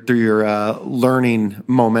through your learning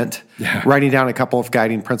moment, writing down a couple of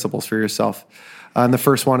guiding principles for yourself. And the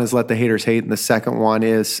first one is let the haters hate, and the second one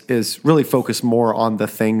is really focus more on the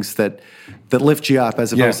things that lift you up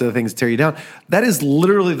as opposed to the things that tear you down. That is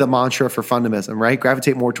literally the mantra for fundamism, right?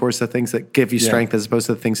 Gravitate more towards the things that give you strength as opposed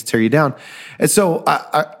to the things that tear you down. And so,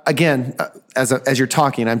 again, as you're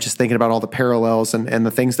talking, I'm just thinking about all the parallels and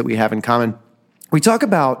the things that we have in common. We talk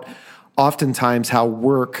about oftentimes how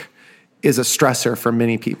work is a stressor for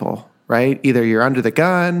many people, right? Either you're under the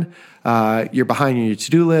gun, you're behind your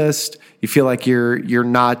to-do list, you feel like you're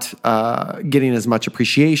not getting as much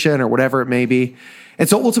appreciation or whatever it may be. And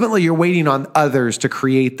so ultimately you're waiting on others to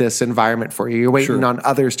create this environment for you. You're waiting on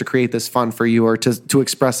others to create this fun for you or to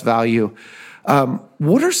express value.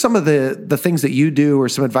 What are some of the things that you do or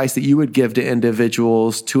some advice that you would give to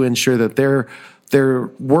individuals to ensure that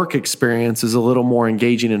their work experience is a little more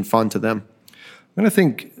engaging and fun to them? And I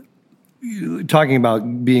think talking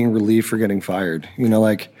about being relieved for getting fired,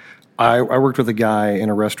 like I worked with a guy in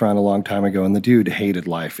a restaurant a long time ago, and the dude hated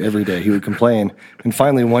life every day. He would complain. And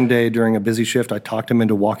finally, one day during a busy shift, I talked him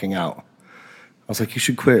into walking out. I was like, you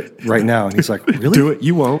should quit right now. And he's like, really? Do it.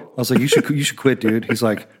 You won't. I was like, you should quit, dude. He's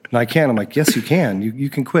like, no, I can't. I'm like, yes, you can. You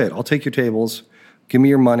can quit. I'll take your tables. Give me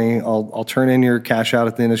your money. I'll turn in your cash out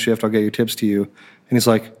at the end of the shift. I'll get your tips to you. And he's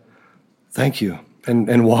like, thank you.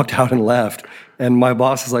 And walked out and left. And my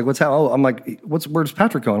boss is like, what's happening? Oh, I'm like, where's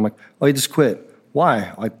Patrick going? I'm like, oh, he just quit.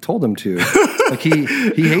 Why? I told him to. Like he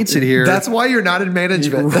hates it here. That's why you're not in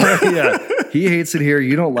management. Right, yeah. He hates it here.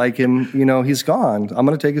 You don't like him. He's gone. I'm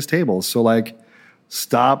going to take his tables. So like,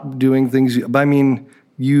 stop doing things. But I mean,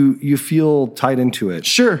 you feel tied into it.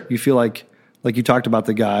 Sure. You feel like you talked about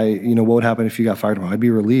the guy, what would happen if you got fired tomorrow? I'd be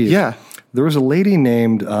relieved. Yeah. There was a lady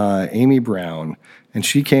named Amy Brown, and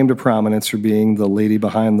she came to prominence for being the lady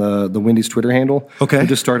behind the Wendy's Twitter handle. Okay. Who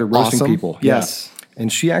just started roasting people. Yes. Yeah.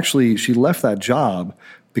 And she left that job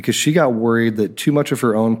because she got worried that too much of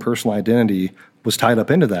her own personal identity was tied up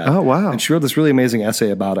into that. Oh, wow. And she wrote this really amazing essay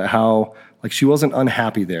about it, how like she wasn't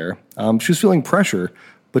unhappy there. She was feeling pressure,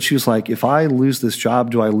 but she was like, if I lose this job,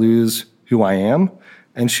 do I lose who I am?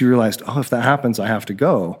 And she realized, oh, if that happens, I have to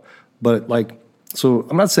go. But like, so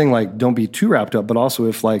I'm not saying like don't be too wrapped up, but also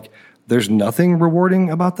if like there's nothing rewarding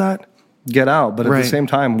about that, get out. But at the same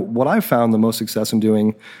time, what I've found the most success in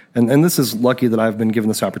doing, and this is lucky that I've been given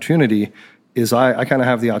this opportunity, is I kind of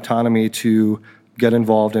have the autonomy to get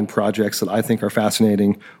involved in projects that I think are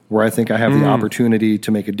fascinating, where I think I have the opportunity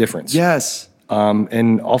to make a difference. Yes.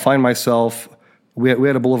 And I'll find myself, we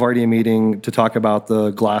had a Boulevardier meeting to talk about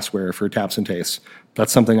the glassware for taps and tastes.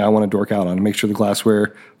 That's something I want to dork out on, to make sure the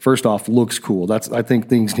glassware, first off, looks cool. I think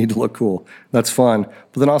things need to look cool. That's fun.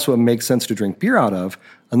 But then also it makes sense to drink beer out of.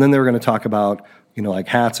 And then they were going to talk about, like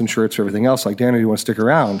hats and shirts or everything else. Like, Danny, do you want to stick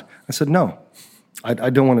around? I said, no, I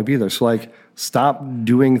don't want to be there. So like, stop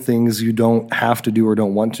doing things you don't have to do or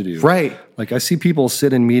don't want to do. Right. Like I see people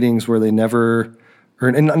sit in meetings where they never,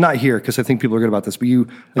 and not here, because I think people are good about this, but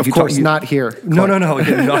not here. No.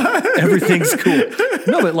 Everything's cool.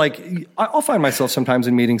 No, but like I'll find myself sometimes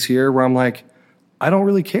in meetings here where I'm like, I don't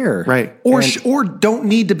really care. Right. Or don't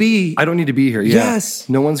need to be. I don't need to be here. Yeah. Yes.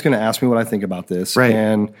 No one's going to ask me what I think about this. Right.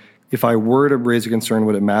 And if I were to raise a concern,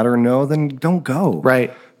 would it matter? No, then don't go.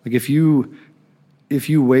 Right. Like if you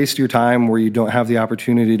waste your time where you don't have the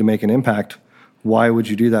opportunity to make an impact, why would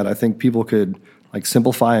you do that? I think people could like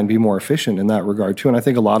simplify and be more efficient in that regard too. And I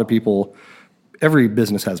think a lot of people, every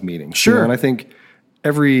business has meetings. Sure. And I think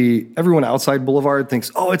everyone outside Boulevard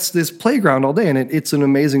thinks, oh, it's this playground all day, and it's an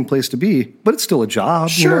amazing place to be, but it's still a job.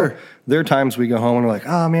 Sure. There are times we go home and we're like,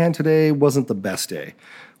 oh man, today wasn't the best day.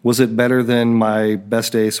 Was it better than my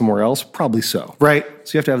best day somewhere else? Probably so. Right.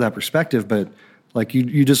 So you have to have that perspective, but like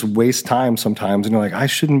you just waste time sometimes, and you're like, I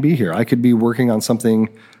shouldn't be here. I could be working on something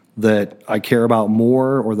that I care about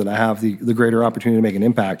more, or that I have the greater opportunity to make an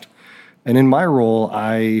impact. And in my role,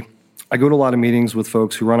 I go to a lot of meetings with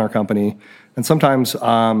folks who run our company, and sometimes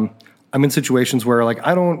I'm in situations where like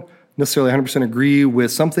I don't necessarily 100% agree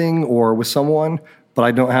with something or with someone, but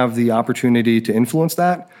I don't have the opportunity to influence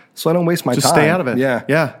that, so I don't waste my time. Just stay out of it. Yeah.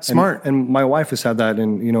 Yeah, smart. And my wife has had that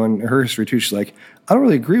in her history too. She's like, I don't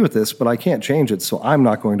really agree with this, but I can't change it, so I'm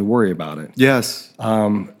not going to worry about it. Yes.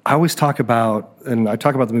 I always talk about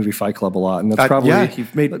the movie Fight Club a lot, and that's probably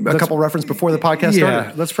you've made a couple references before the podcast started.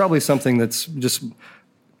 Yeah, that's probably something that's just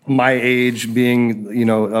my age, being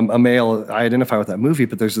a male. I identify with that movie,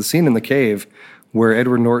 but there's a scene in the cave where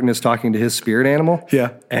Edward Norton is talking to his spirit animal.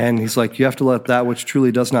 Yeah, and he's like, "You have to let that which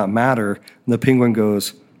truly does not matter." And the penguin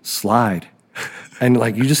goes, "Slide," and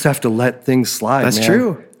like you just have to let things slide. That's man.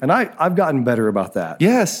 true. And I've gotten better about that.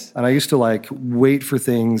 Yes. And I used to like wait for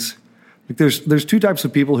things. Like there's two types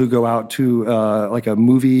of people who go out to like a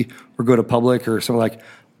movie or go to public or something like,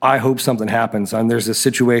 I hope something happens and there's a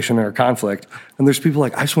situation or a conflict. And there's people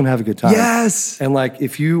like, I just want to have a good time. Yes. And like,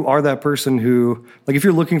 if you are that person who, like, if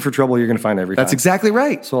you're looking for trouble, you're going to find every time. That's exactly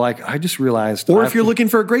right. So like, I just realized. Or if you're looking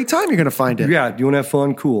for a great time, you're going to find it. Yeah. Do you want to have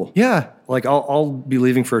fun? Cool. Yeah. Like I'll be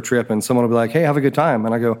leaving for a trip and someone will be like, hey, have a good time.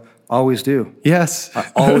 And I go, always do. Yes. I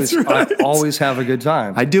always have a good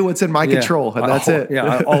time. I do what's in my control, and that's it. Yeah.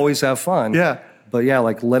 I always have fun. Yeah. But yeah,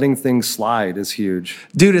 like letting things slide is huge.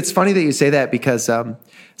 Dude, it's funny that you say that because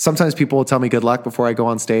sometimes people will tell me good luck before I go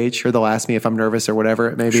on stage, or they'll ask me if I'm nervous or whatever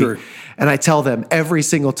it may be. Sure. And I tell them every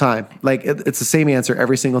single time, like it's the same answer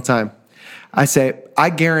every single time. I say,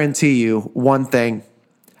 I guarantee you one thing.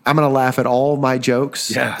 I'm going to laugh at all my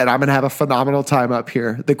jokes, and I'm going to have a phenomenal time up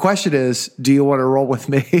here. The question is, do you want to roll with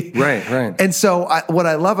me? Right. And so what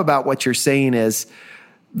I love about what you're saying is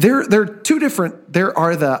there are two different, there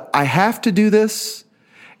are the I have to do this,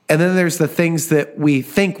 and then there's the things that we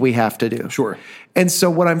think we have to do. Sure. And so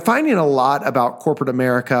what I'm finding a lot about corporate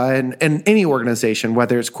America and any organization,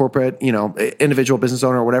 whether it's corporate, individual business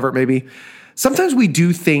owner or whatever it may be, sometimes we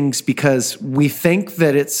do things because we think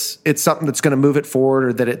that it's something that's going to move it forward,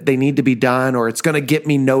 or that they need to be done, or it's going to get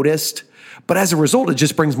me noticed. But as a result, it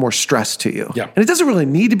just brings more stress to you. Yeah. And it doesn't really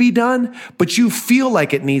need to be done, but you feel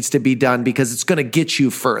like it needs to be done because it's going to get you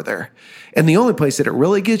further. And the only place that it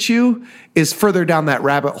really gets you is further down that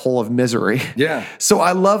rabbit hole of misery. Yeah. So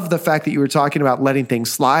I love the fact that you were talking about letting things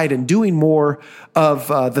slide and doing more of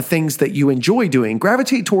the things that you enjoy doing.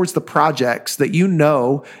 Gravitate towards the projects that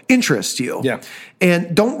interest you. Yeah.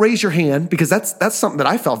 And don't raise your hand, because that's something that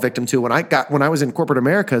I fell victim to when I was in corporate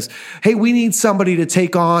America's. Hey, we need somebody to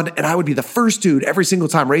take on, and I would be the first dude every single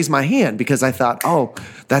time raise my hand because I thought, oh,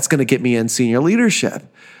 that's going to get me in senior leadership.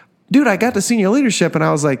 dude, I got to senior leadership and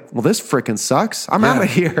I was like, well, this freaking sucks. I'm out of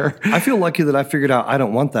here. I feel lucky that I figured out I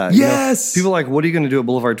don't want that. Yes. People are like, what are you going to do at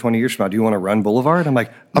Boulevard 20 years from now? Do you want to run Boulevard? I'm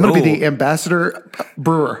like, no. I'm going to be the ambassador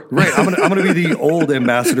brewer. Right. I'm going to be the old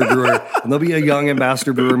ambassador brewer. And there'll be a young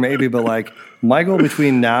ambassador brewer maybe, but like my goal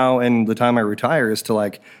between now and the time I retire is to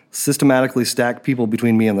like systematically stack people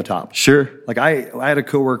between me and the top. Sure. Like I had a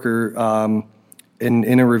coworker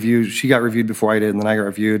in a review. She got reviewed before I did, and then I got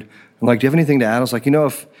reviewed. I'm like, do you have anything to add? I was like,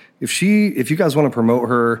 if you guys want to promote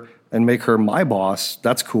her and make her my boss,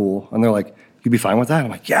 that's cool. And they're like, you'd be fine with that?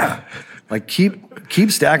 I'm like, yeah. Like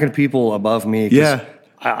keep stacking people above me. Yeah.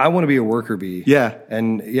 I want to be a worker bee. Yeah.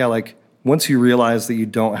 And yeah, like once you realize that you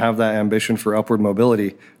don't have that ambition for upward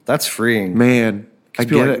mobility, that's freeing. Man, I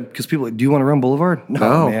get it. Because people are like, do you want to run Boulevard?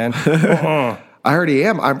 No. Man. I already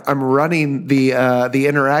am. I'm running the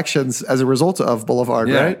interactions as a result of Boulevard,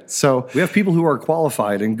 right? So we have people who are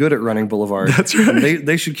qualified and good at running Boulevard. That's right. And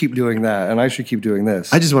they should keep doing that, and I should keep doing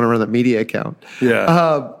this. I just want to run the media account.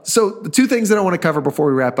 Yeah. So the two things that I want to cover before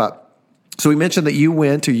we wrap up. So you mentioned that you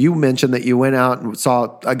mentioned that you went out and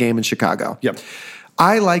saw a game in Chicago. Yep.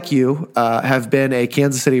 I, like you, have been a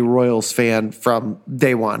Kansas City Royals fan from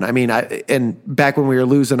day one. I mean, and back when we were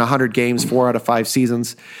losing 100 games, 4 out of 5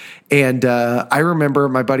 seasons. And I remember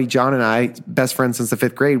my buddy John and I, best friends since the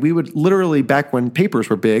 5th grade, we would literally, back when papers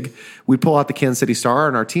were big, we'd pull out the Kansas City Star,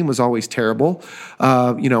 and our team was always terrible.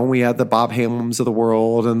 We had the Bob Hamlins of the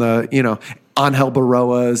world and the, Angel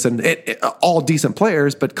Baroas and all decent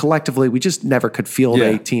players, but collectively we just never could field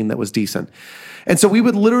a team that was decent. And so we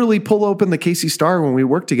would literally pull open the KC Star when we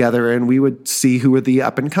worked together, and we would see who were the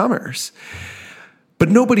up-and-comers. But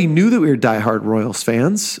nobody knew that we were diehard Royals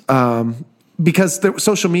fans because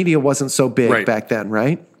social media wasn't so big back then,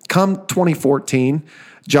 right? Come 2014,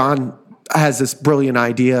 John has this brilliant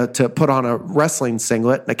idea to put on a wrestling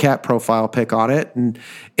singlet and a cat profile pic on it, and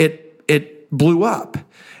it blew up.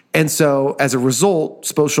 And so as a result,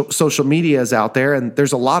 social media is out there, and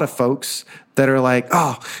there's a lot of folks that are like,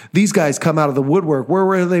 oh, these guys come out of the woodwork. Where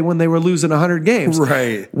were they when they were losing 100 games?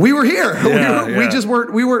 Right. We were here. Yeah, we just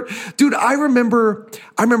weren't. Dude, I remember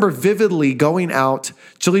vividly going out.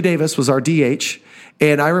 Chili Davis was our DH.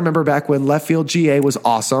 And I remember back when left field GA was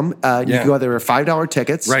awesome. You could go there were $5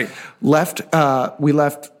 tickets. Right. We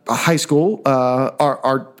left high school,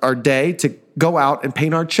 our day to go out and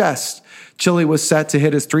paint our chest. Chili was set to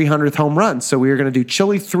hit his 300th home run, so we were going to do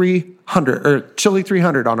Chili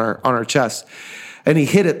 300 on our chest, and he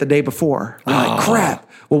hit it the day before. We're like, crap.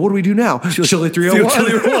 Well, what do we do now? Chili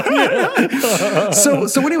 301.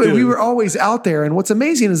 So anyway, we were always out there, and what's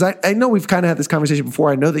amazing is I know we've kind of had this conversation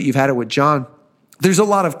before. I know that you've had it with John. There's a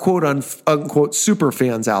lot of quote unquote super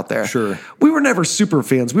fans out there. Sure. We were never super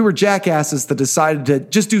fans. We were jackasses that decided to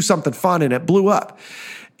just do something fun, and it blew up.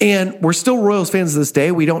 And we're still Royals fans to this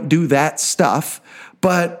day. We don't do that stuff,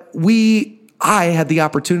 but I had the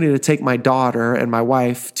opportunity to take my daughter and my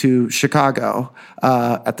wife to Chicago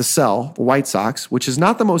at the Cell, the White Sox, which is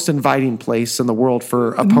not the most inviting place in the world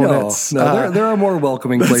for opponents. No, there are more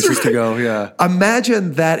welcoming places to go, yeah.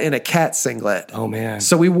 Imagine that in a cat singlet. Oh, man.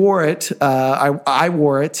 So we wore it. I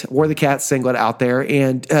wore the cat singlet out there.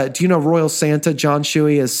 And do you know Royal Santa, John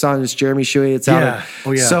Shuey, his son is Jeremy Shuey. It's out. Yeah.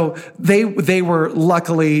 Oh, yeah. So they were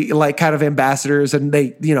luckily like kind of ambassadors, and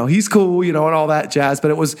they, he's cool, and all that jazz.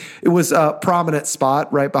 But it was prominent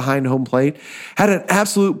spot right behind home plate. Had an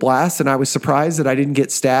absolute blast, and I was surprised that I didn't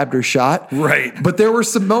get stabbed or shot. Right. But there were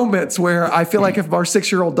some moments where I feel like if our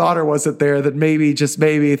 6-year-old daughter wasn't there, then maybe, just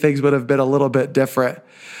maybe, things would have been a little bit different.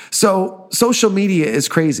 So social media is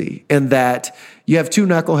crazy in that you have two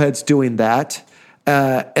knuckleheads doing that.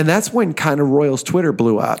 And that's when kind of Royals Twitter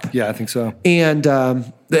blew up. Yeah, I think so. And,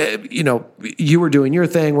 you were doing your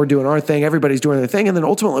thing, we're doing our thing, everybody's doing their thing. And then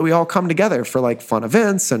ultimately we all come together for like fun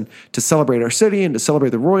events and to celebrate our city and to celebrate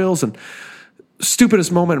the Royals. And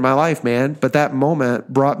stupidest moment in my life, man. But that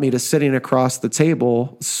moment brought me to sitting across the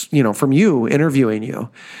table, from you, interviewing you.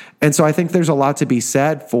 And so I think there's a lot to be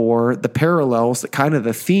said for the parallels, kind of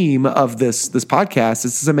the theme of this podcast.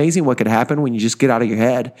 It's amazing what could happen when you just get out of your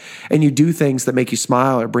head and you do things that make you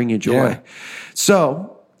smile or bring you joy. Yeah.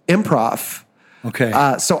 So improv. Okay.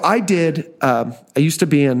 So I did, I used to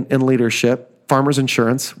be in leadership, Farmers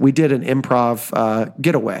Insurance. We did an improv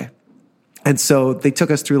getaway. And so they took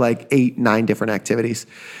us through like 8-9 different activities.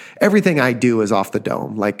 Everything I do is off the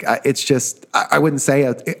dome. Like it's just, I wouldn't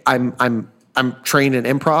say I'm trained in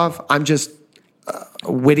improv. I'm just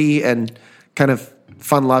witty and kind of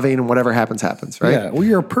fun-loving, and whatever happens, right? Yeah. Well,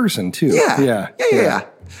 you're a person too. Yeah.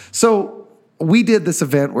 So we did this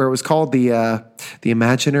event where it was called the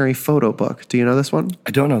Imaginary Photo Book. Do you know this one?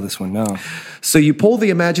 I don't know this one, no. So you pull the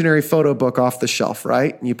imaginary photo book off the shelf,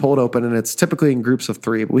 right? And you pull it open, and it's typically in groups of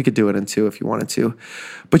 3, but we could do it in 2 if you wanted to.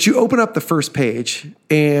 But you open up the first page,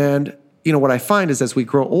 and what I find is as we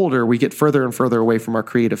grow older, we get further and further away from our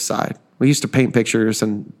creative side. We used to paint pictures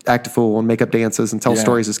and act a fool and make up dances and tell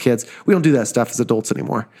stories as kids. We don't do that stuff as adults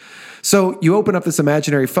anymore. So you open up this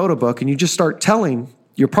imaginary photo book, and you just start telling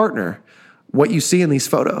your partner what you see in these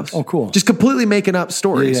photos. Oh, cool. Just completely making up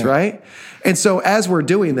stories, right? And so as we're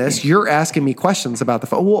doing this, you're asking me questions about the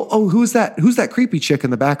photo. Well, who's that creepy chick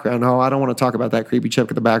in the background? Oh, I don't want to talk about that creepy chick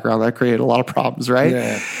in the background. That created a lot of problems, right?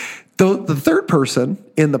 Yeah. The third person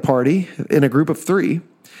in the party, in a group of 3,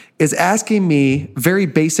 is asking me very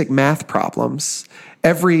basic math problems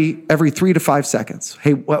every 3 to 5 seconds.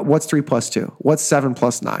 Hey, what's 3 plus 2? What's 7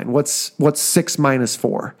 plus 9? What's 6 minus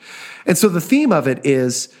 4? And so the theme of it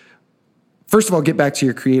is, first of all, get back to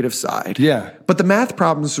your creative side. Yeah. But the math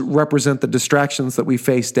problems represent the distractions that we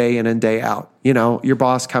face day in and day out. Your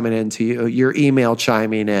boss coming into you, your email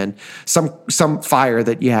chiming in, some fire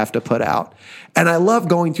that you have to put out. And I love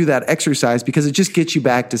going through that exercise because it just gets you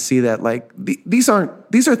back to see that these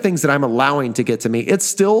are things that I'm allowing to get to me. It's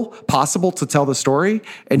still possible to tell the story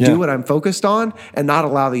and do what I'm focused on and not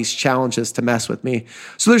allow these challenges to mess with me.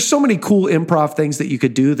 So there's so many cool improv things that you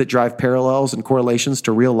could do that drive parallels and correlations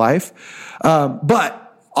to real life.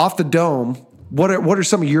 But off the dome, what are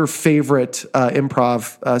some of your favorite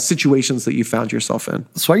improv situations that you found yourself in?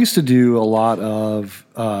 So I used to do a lot of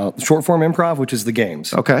short form improv, which is the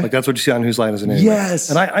games. Okay. Like that's what you see on Whose Line Is It Anyway? Yes.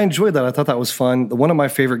 And I enjoyed that. I thought that was fun. One of my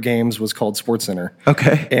favorite games was called Sports Center.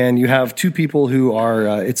 Okay. And you have 2 people who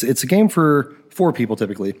are, it's a game for 4 people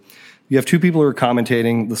typically. You have 2 people who are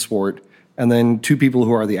commentating the sport and then 2 people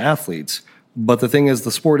who are the athletes. But the thing is,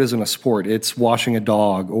 the sport isn't a sport. It's washing a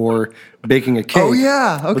dog or baking a cake. Oh,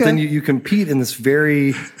 yeah. Okay. But then you compete in this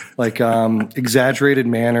very, exaggerated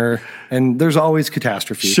manner, and there's always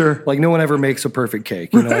catastrophe. Sure. Like, no one ever makes a perfect cake.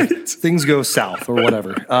 Right. Things go south or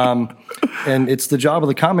whatever. And it's the job of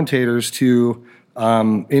the commentators to,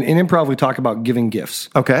 in improv, we talk about giving gifts.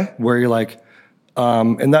 Okay. Where you're like,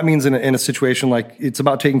 and that means in a situation like it's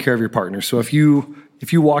about taking care of your partner. So if you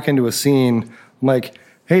walk into a scene, I'm like,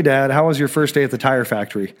 hey, Dad, how was your first day at the tire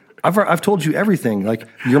factory? I've told you everything. Like,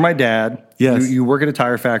 you're my dad. Yes. You work at a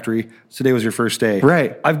tire factory. Today was your first day.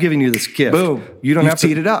 Right. I've given you this gift. Boom. You've have to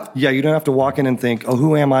teed it up. Yeah, you don't have to walk in and think, oh,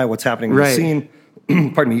 who am I? What's happening in the scene?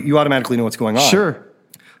 Pardon me. You automatically know what's going on. Sure.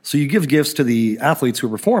 So you give gifts to the athletes who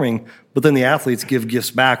are performing, but then the athletes give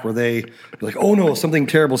gifts back where they're like, oh, no, something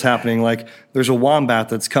terrible's happening. Like, there's a wombat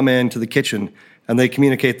that's come into the kitchen, and they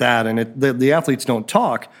communicate that. And the athletes don't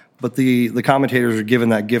talk, but the commentators are given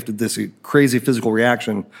that gift of this crazy physical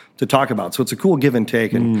reaction to talk about. So it's a cool give and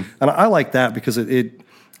take. And I like that because it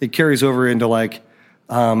carries over into like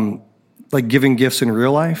giving gifts in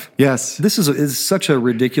real life. Yes. This is such a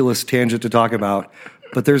ridiculous tangent to talk about,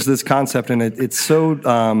 but there's this concept, and it's so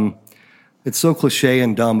cliche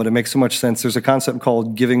and dumb, but it makes so much sense. There's a concept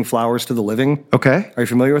called giving flowers to the living. Okay. Are you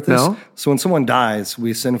familiar with this? No. So when someone dies,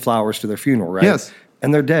 we send flowers to their funeral, right? Yes.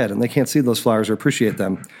 And they're dead, and they can't see those flowers or appreciate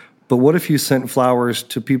them. But what if you sent flowers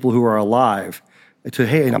to people who are alive? To,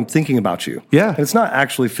 hey, I'm thinking about you. Yeah. And it's not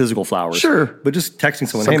actually physical flowers. Sure. But just texting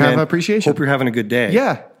someone, Some hey, kind man, of appreciation. hope you're having a good day.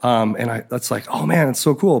 Yeah. That's like, oh, man, it's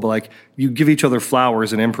so cool. But, like, you give each other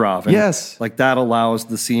flowers in improv. And, yes. like, that allows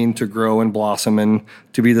the scene to grow and blossom and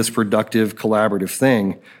to be this productive, collaborative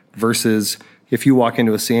thing versus if you walk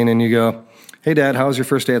into a scene and you go, hey, Dad, how was your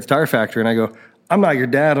first day at the tire factory? And I go, I'm not your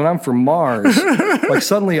dad, and I'm from Mars. Like,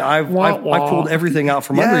 suddenly I pulled everything out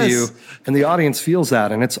from under you, and the audience feels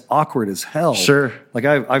that, and it's awkward as hell. Sure. Like,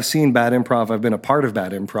 I've seen bad improv. I've been a part of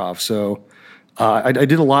bad improv. So I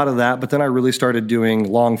did a lot of that, but then I really started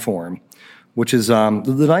doing long form, which is the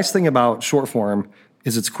nice thing about short form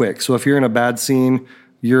is it's quick. So if you're in a bad scene,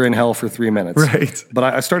 you're in hell for 3 minutes. Right. But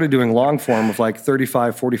I started doing long form of like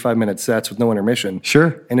 35, 45-minute sets with no intermission.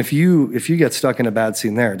 Sure. And if you get stuck in a bad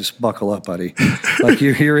scene there, just buckle up, buddy. Like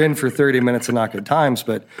you're in for 30 minutes and not good times.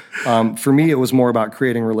 But for me, it was more about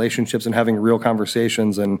creating relationships and having real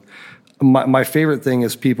conversations. And my favorite thing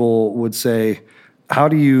is people would say, how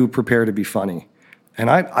do you prepare to be funny?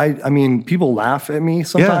 And I mean, people laugh at me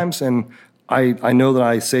sometimes, and I know that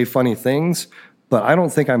I say funny things, but I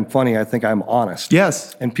don't think I'm funny. I think I'm honest.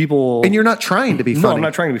 Yes. And people... And you're not trying to be funny. No, I'm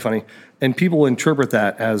not trying to be funny. And people interpret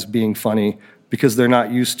that as being funny because they're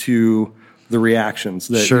not used to the reactions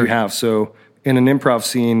that you have. So in an improv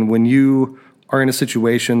scene, when you are in a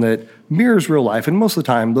situation that mirrors real life, and most of the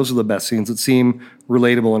time, those are the best scenes that seem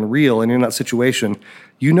relatable and real, and you're in that situation,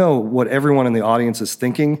 you know what everyone in the audience is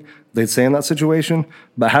thinking they'd say in that situation,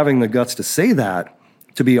 but having the guts to say that,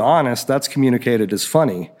 to be honest, that's communicated as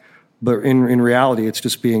funny. But in reality, it's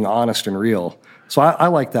just being honest and real. So I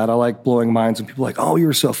like that. I like blowing minds, and people are like, oh, you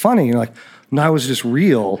were so funny. And you're like, no, I was just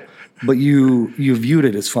real, but you viewed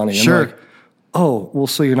it as funny. Sure. And like, oh, well,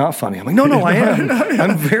 so you're not funny. I'm like, no, I am.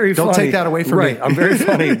 I'm very funny. Don't take that away from me. I'm very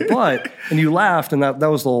funny, and you laughed, and that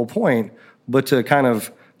was the whole point. But to kind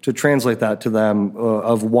of to translate that to them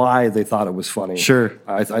of why they thought it was funny, sure,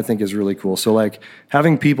 I think is really cool. So like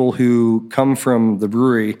having people who come from the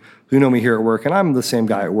brewery who know me here at work, and I'm the same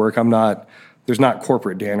guy at work. There's not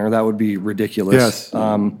corporate Danner. That would be ridiculous. Yes.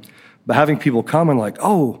 But having people come and like,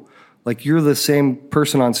 oh, like you're the same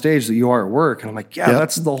person on stage that you are at work. And I'm like, yeah,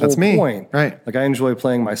 that's the whole point. Right. Like I enjoy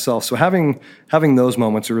playing myself. So having those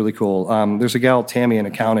moments are really cool. There's a gal, Tammy in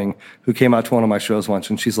accounting, who came out to one of my shows once,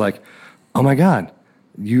 and she's like, oh my God,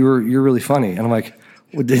 you're really funny. And I'm like,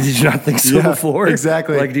 well, did you not think so before?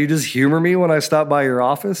 Exactly. Like, do you just humor me when I stop by your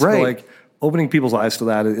office? Right. But like opening people's eyes to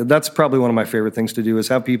that, that's probably one of my favorite things to do, is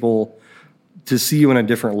have people to see you in a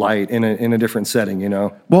different light, in a different setting, you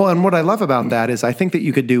know? Well, and what I love about that is I think that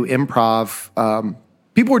you could do improv.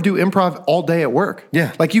 People would do improv all day at work.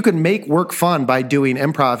 Yeah. Like you could make work fun by doing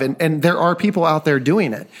improv, and there are people out there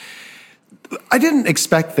doing it. I didn't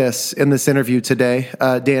expect this in this interview today,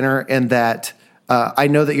 Danner, and that I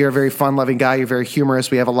know that you're a very fun-loving guy. You're very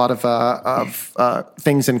humorous. We have a lot of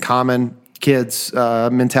things in common, kids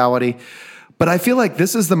mentality. But I feel like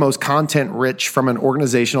this is the most content-rich from an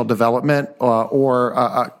organizational development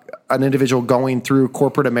or an individual going through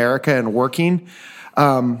corporate America and working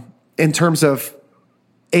in terms of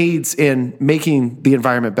aids in making the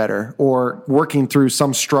environment better or working through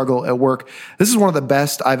some struggle at work. This is one of the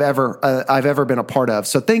best I've ever been a part of.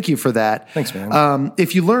 So thank you for that. Thanks, man.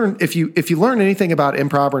 If you learn anything about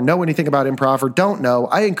improv or know anything about improv or don't know,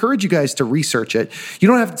 I encourage you guys to research it. You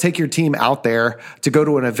don't have to take your team out there to go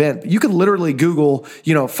to an event. You can literally Google,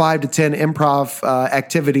 5 to 10 improv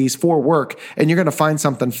activities for work, and you're going to find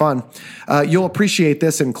something fun. You'll appreciate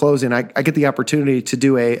this in closing. I get the opportunity to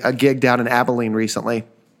do a gig down in Abilene recently.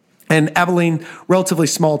 And Abilene, relatively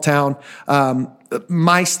small town.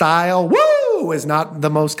 My style, is not the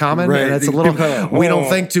most common. Right. And it's a little, we don't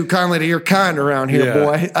think too kindly to your kind around here,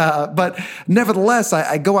 boy. But nevertheless,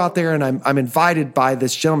 I go out there and I'm invited by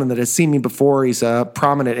this gentleman that has seen me before. He's a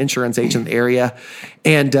prominent insurance agent in the area.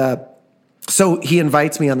 And so he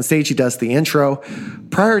invites me on the stage. He does the intro.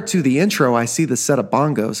 Prior to the intro, I see the set of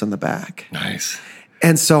bongos in the back. Nice.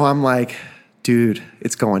 And so I'm like, dude,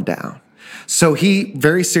 it's going down. So he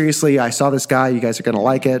very seriously, I saw this guy, you guys are going to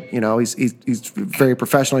like it. He's very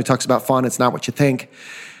professional. He talks about fun. It's not what you think.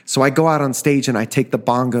 So I go out on stage and I take the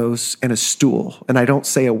bongos and a stool and I don't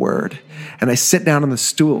say a word. And I sit down on the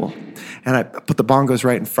stool and I put the bongos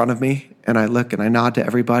right in front of me and I look and I nod to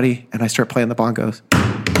everybody and I start playing the bongos.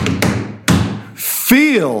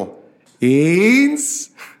 Feelings.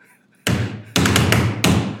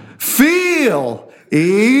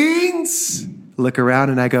 Look around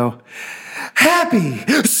and I go, happy,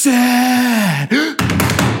 sad,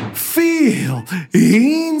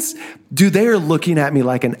 feelings. Dude, they are looking at me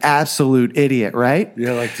like an absolute idiot, right?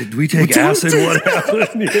 Yeah, like, did we take acid? What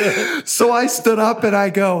happened? Yeah. So I stood up and I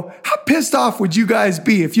go, how pissed off would you guys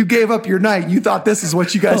be if you gave up your night? You thought this is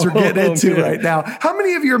what you guys are getting into right now. How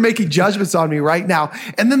many of you are making judgments on me right now?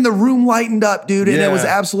 And then the room lightened up, dude, and it was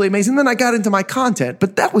absolutely amazing. Then I got into my content,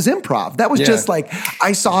 but that was improv. That was just like,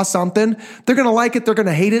 I saw something. They're going to like it. They're going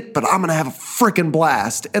to hate it, but I'm going to have a freaking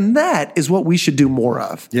blast. And that is what we should do more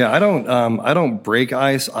of. Yeah, I don't break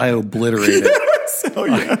ice. I obliterate it. So,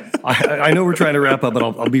 I know we're trying to wrap up, but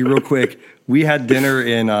I'll be real quick. We had dinner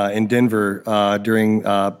in Denver during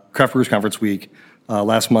Craft Brewers Conference Week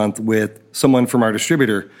last month with someone from our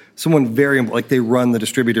distributor, someone very, like they run the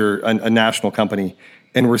distributor, a national company,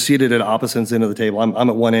 and we're seated at opposite ends of the table. I'm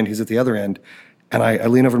at one end, he's at the other end, and I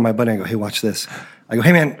lean over to my buddy and I go, hey, watch this. I go,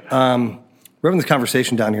 hey, man, we're having this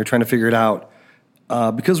conversation down here trying to figure it out.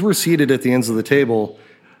 Because we're seated at the ends of the table,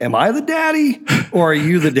 am I the daddy or are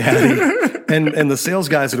you the daddy? And the sales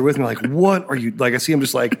guys that are with me are like, what are you? Like, I see him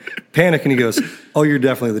just like panic and he goes, oh, you're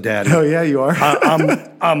definitely the daddy. Oh, yeah, you are.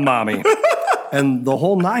 I'm mommy. And the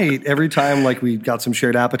whole night, every time like we got some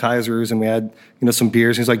shared appetizers and we had, some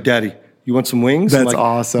beers, and he's like, daddy, you want some wings? That's like,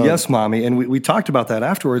 awesome. Yes, mommy. And we talked about that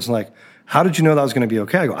afterwards and like, how did you know that was going to be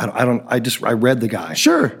okay? I go, I read the guy.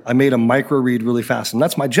 Sure. I made a micro read really fast, and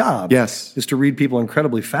that's my job. Yes. Is to read people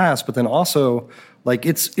incredibly fast, but then also, like,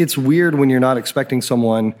 it's weird when you're not expecting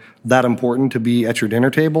someone that important to be at your dinner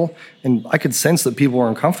table, and I could sense that people were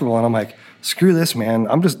uncomfortable, and I'm like, screw this, man.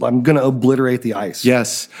 I'm going to obliterate the ice.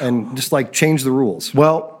 Yes. And just, like, change the rules.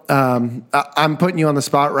 Well, I'm putting you on the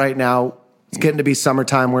spot right now. It's getting to be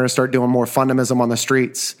summertime. We're going to start doing more fundamism on the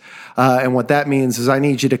streets. And what that means is I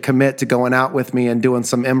need you to commit to going out with me and doing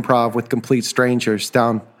some improv with complete strangers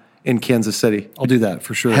down in Kansas City. I'll do that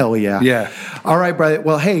for sure. Hell yeah. Yeah. All right, brother.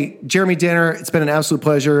 Well, hey, Jeremy Danner, it's been an absolute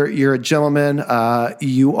pleasure. You're a gentleman.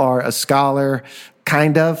 You are a scholar.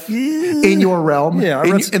 Kind of in your realm,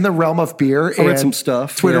 in the realm of beer. I read some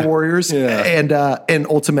stuff, Twitter warriors, and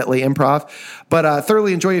ultimately improv. But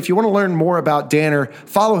thoroughly enjoy it. If you want to learn more about Danner,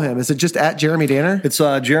 follow him. Is it just at Jeremy Danner? It's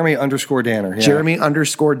Jeremy_Danner. Yeah.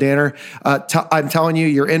 Jeremy_Danner. I'm telling you,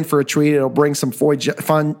 you're in for a treat. It'll bring some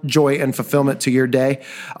fun, joy, and fulfillment to your day.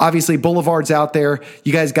 Obviously, Boulevard's out there.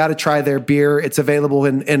 You guys got to try their beer. It's available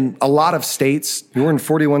in a lot of states. We're in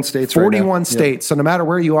 41 states 41 states. So no matter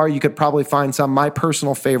where you are, you could probably find some. My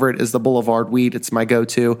personal favorite is the Boulevard Wheat. It's my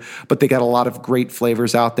go-to, but they got a lot of great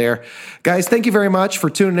flavors out there. Guys, thank you very much for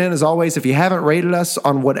tuning in. As always, if you haven't rated us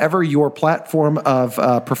on whatever your platform of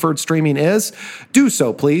preferred streaming is, do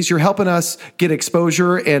so, please. You're helping us get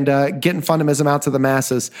exposure and getting fundamism out to the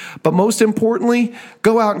masses. But most importantly,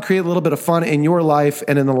 go out and create a little bit of fun in your life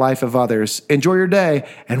and in the life of others. Enjoy your day,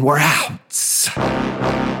 and we're out.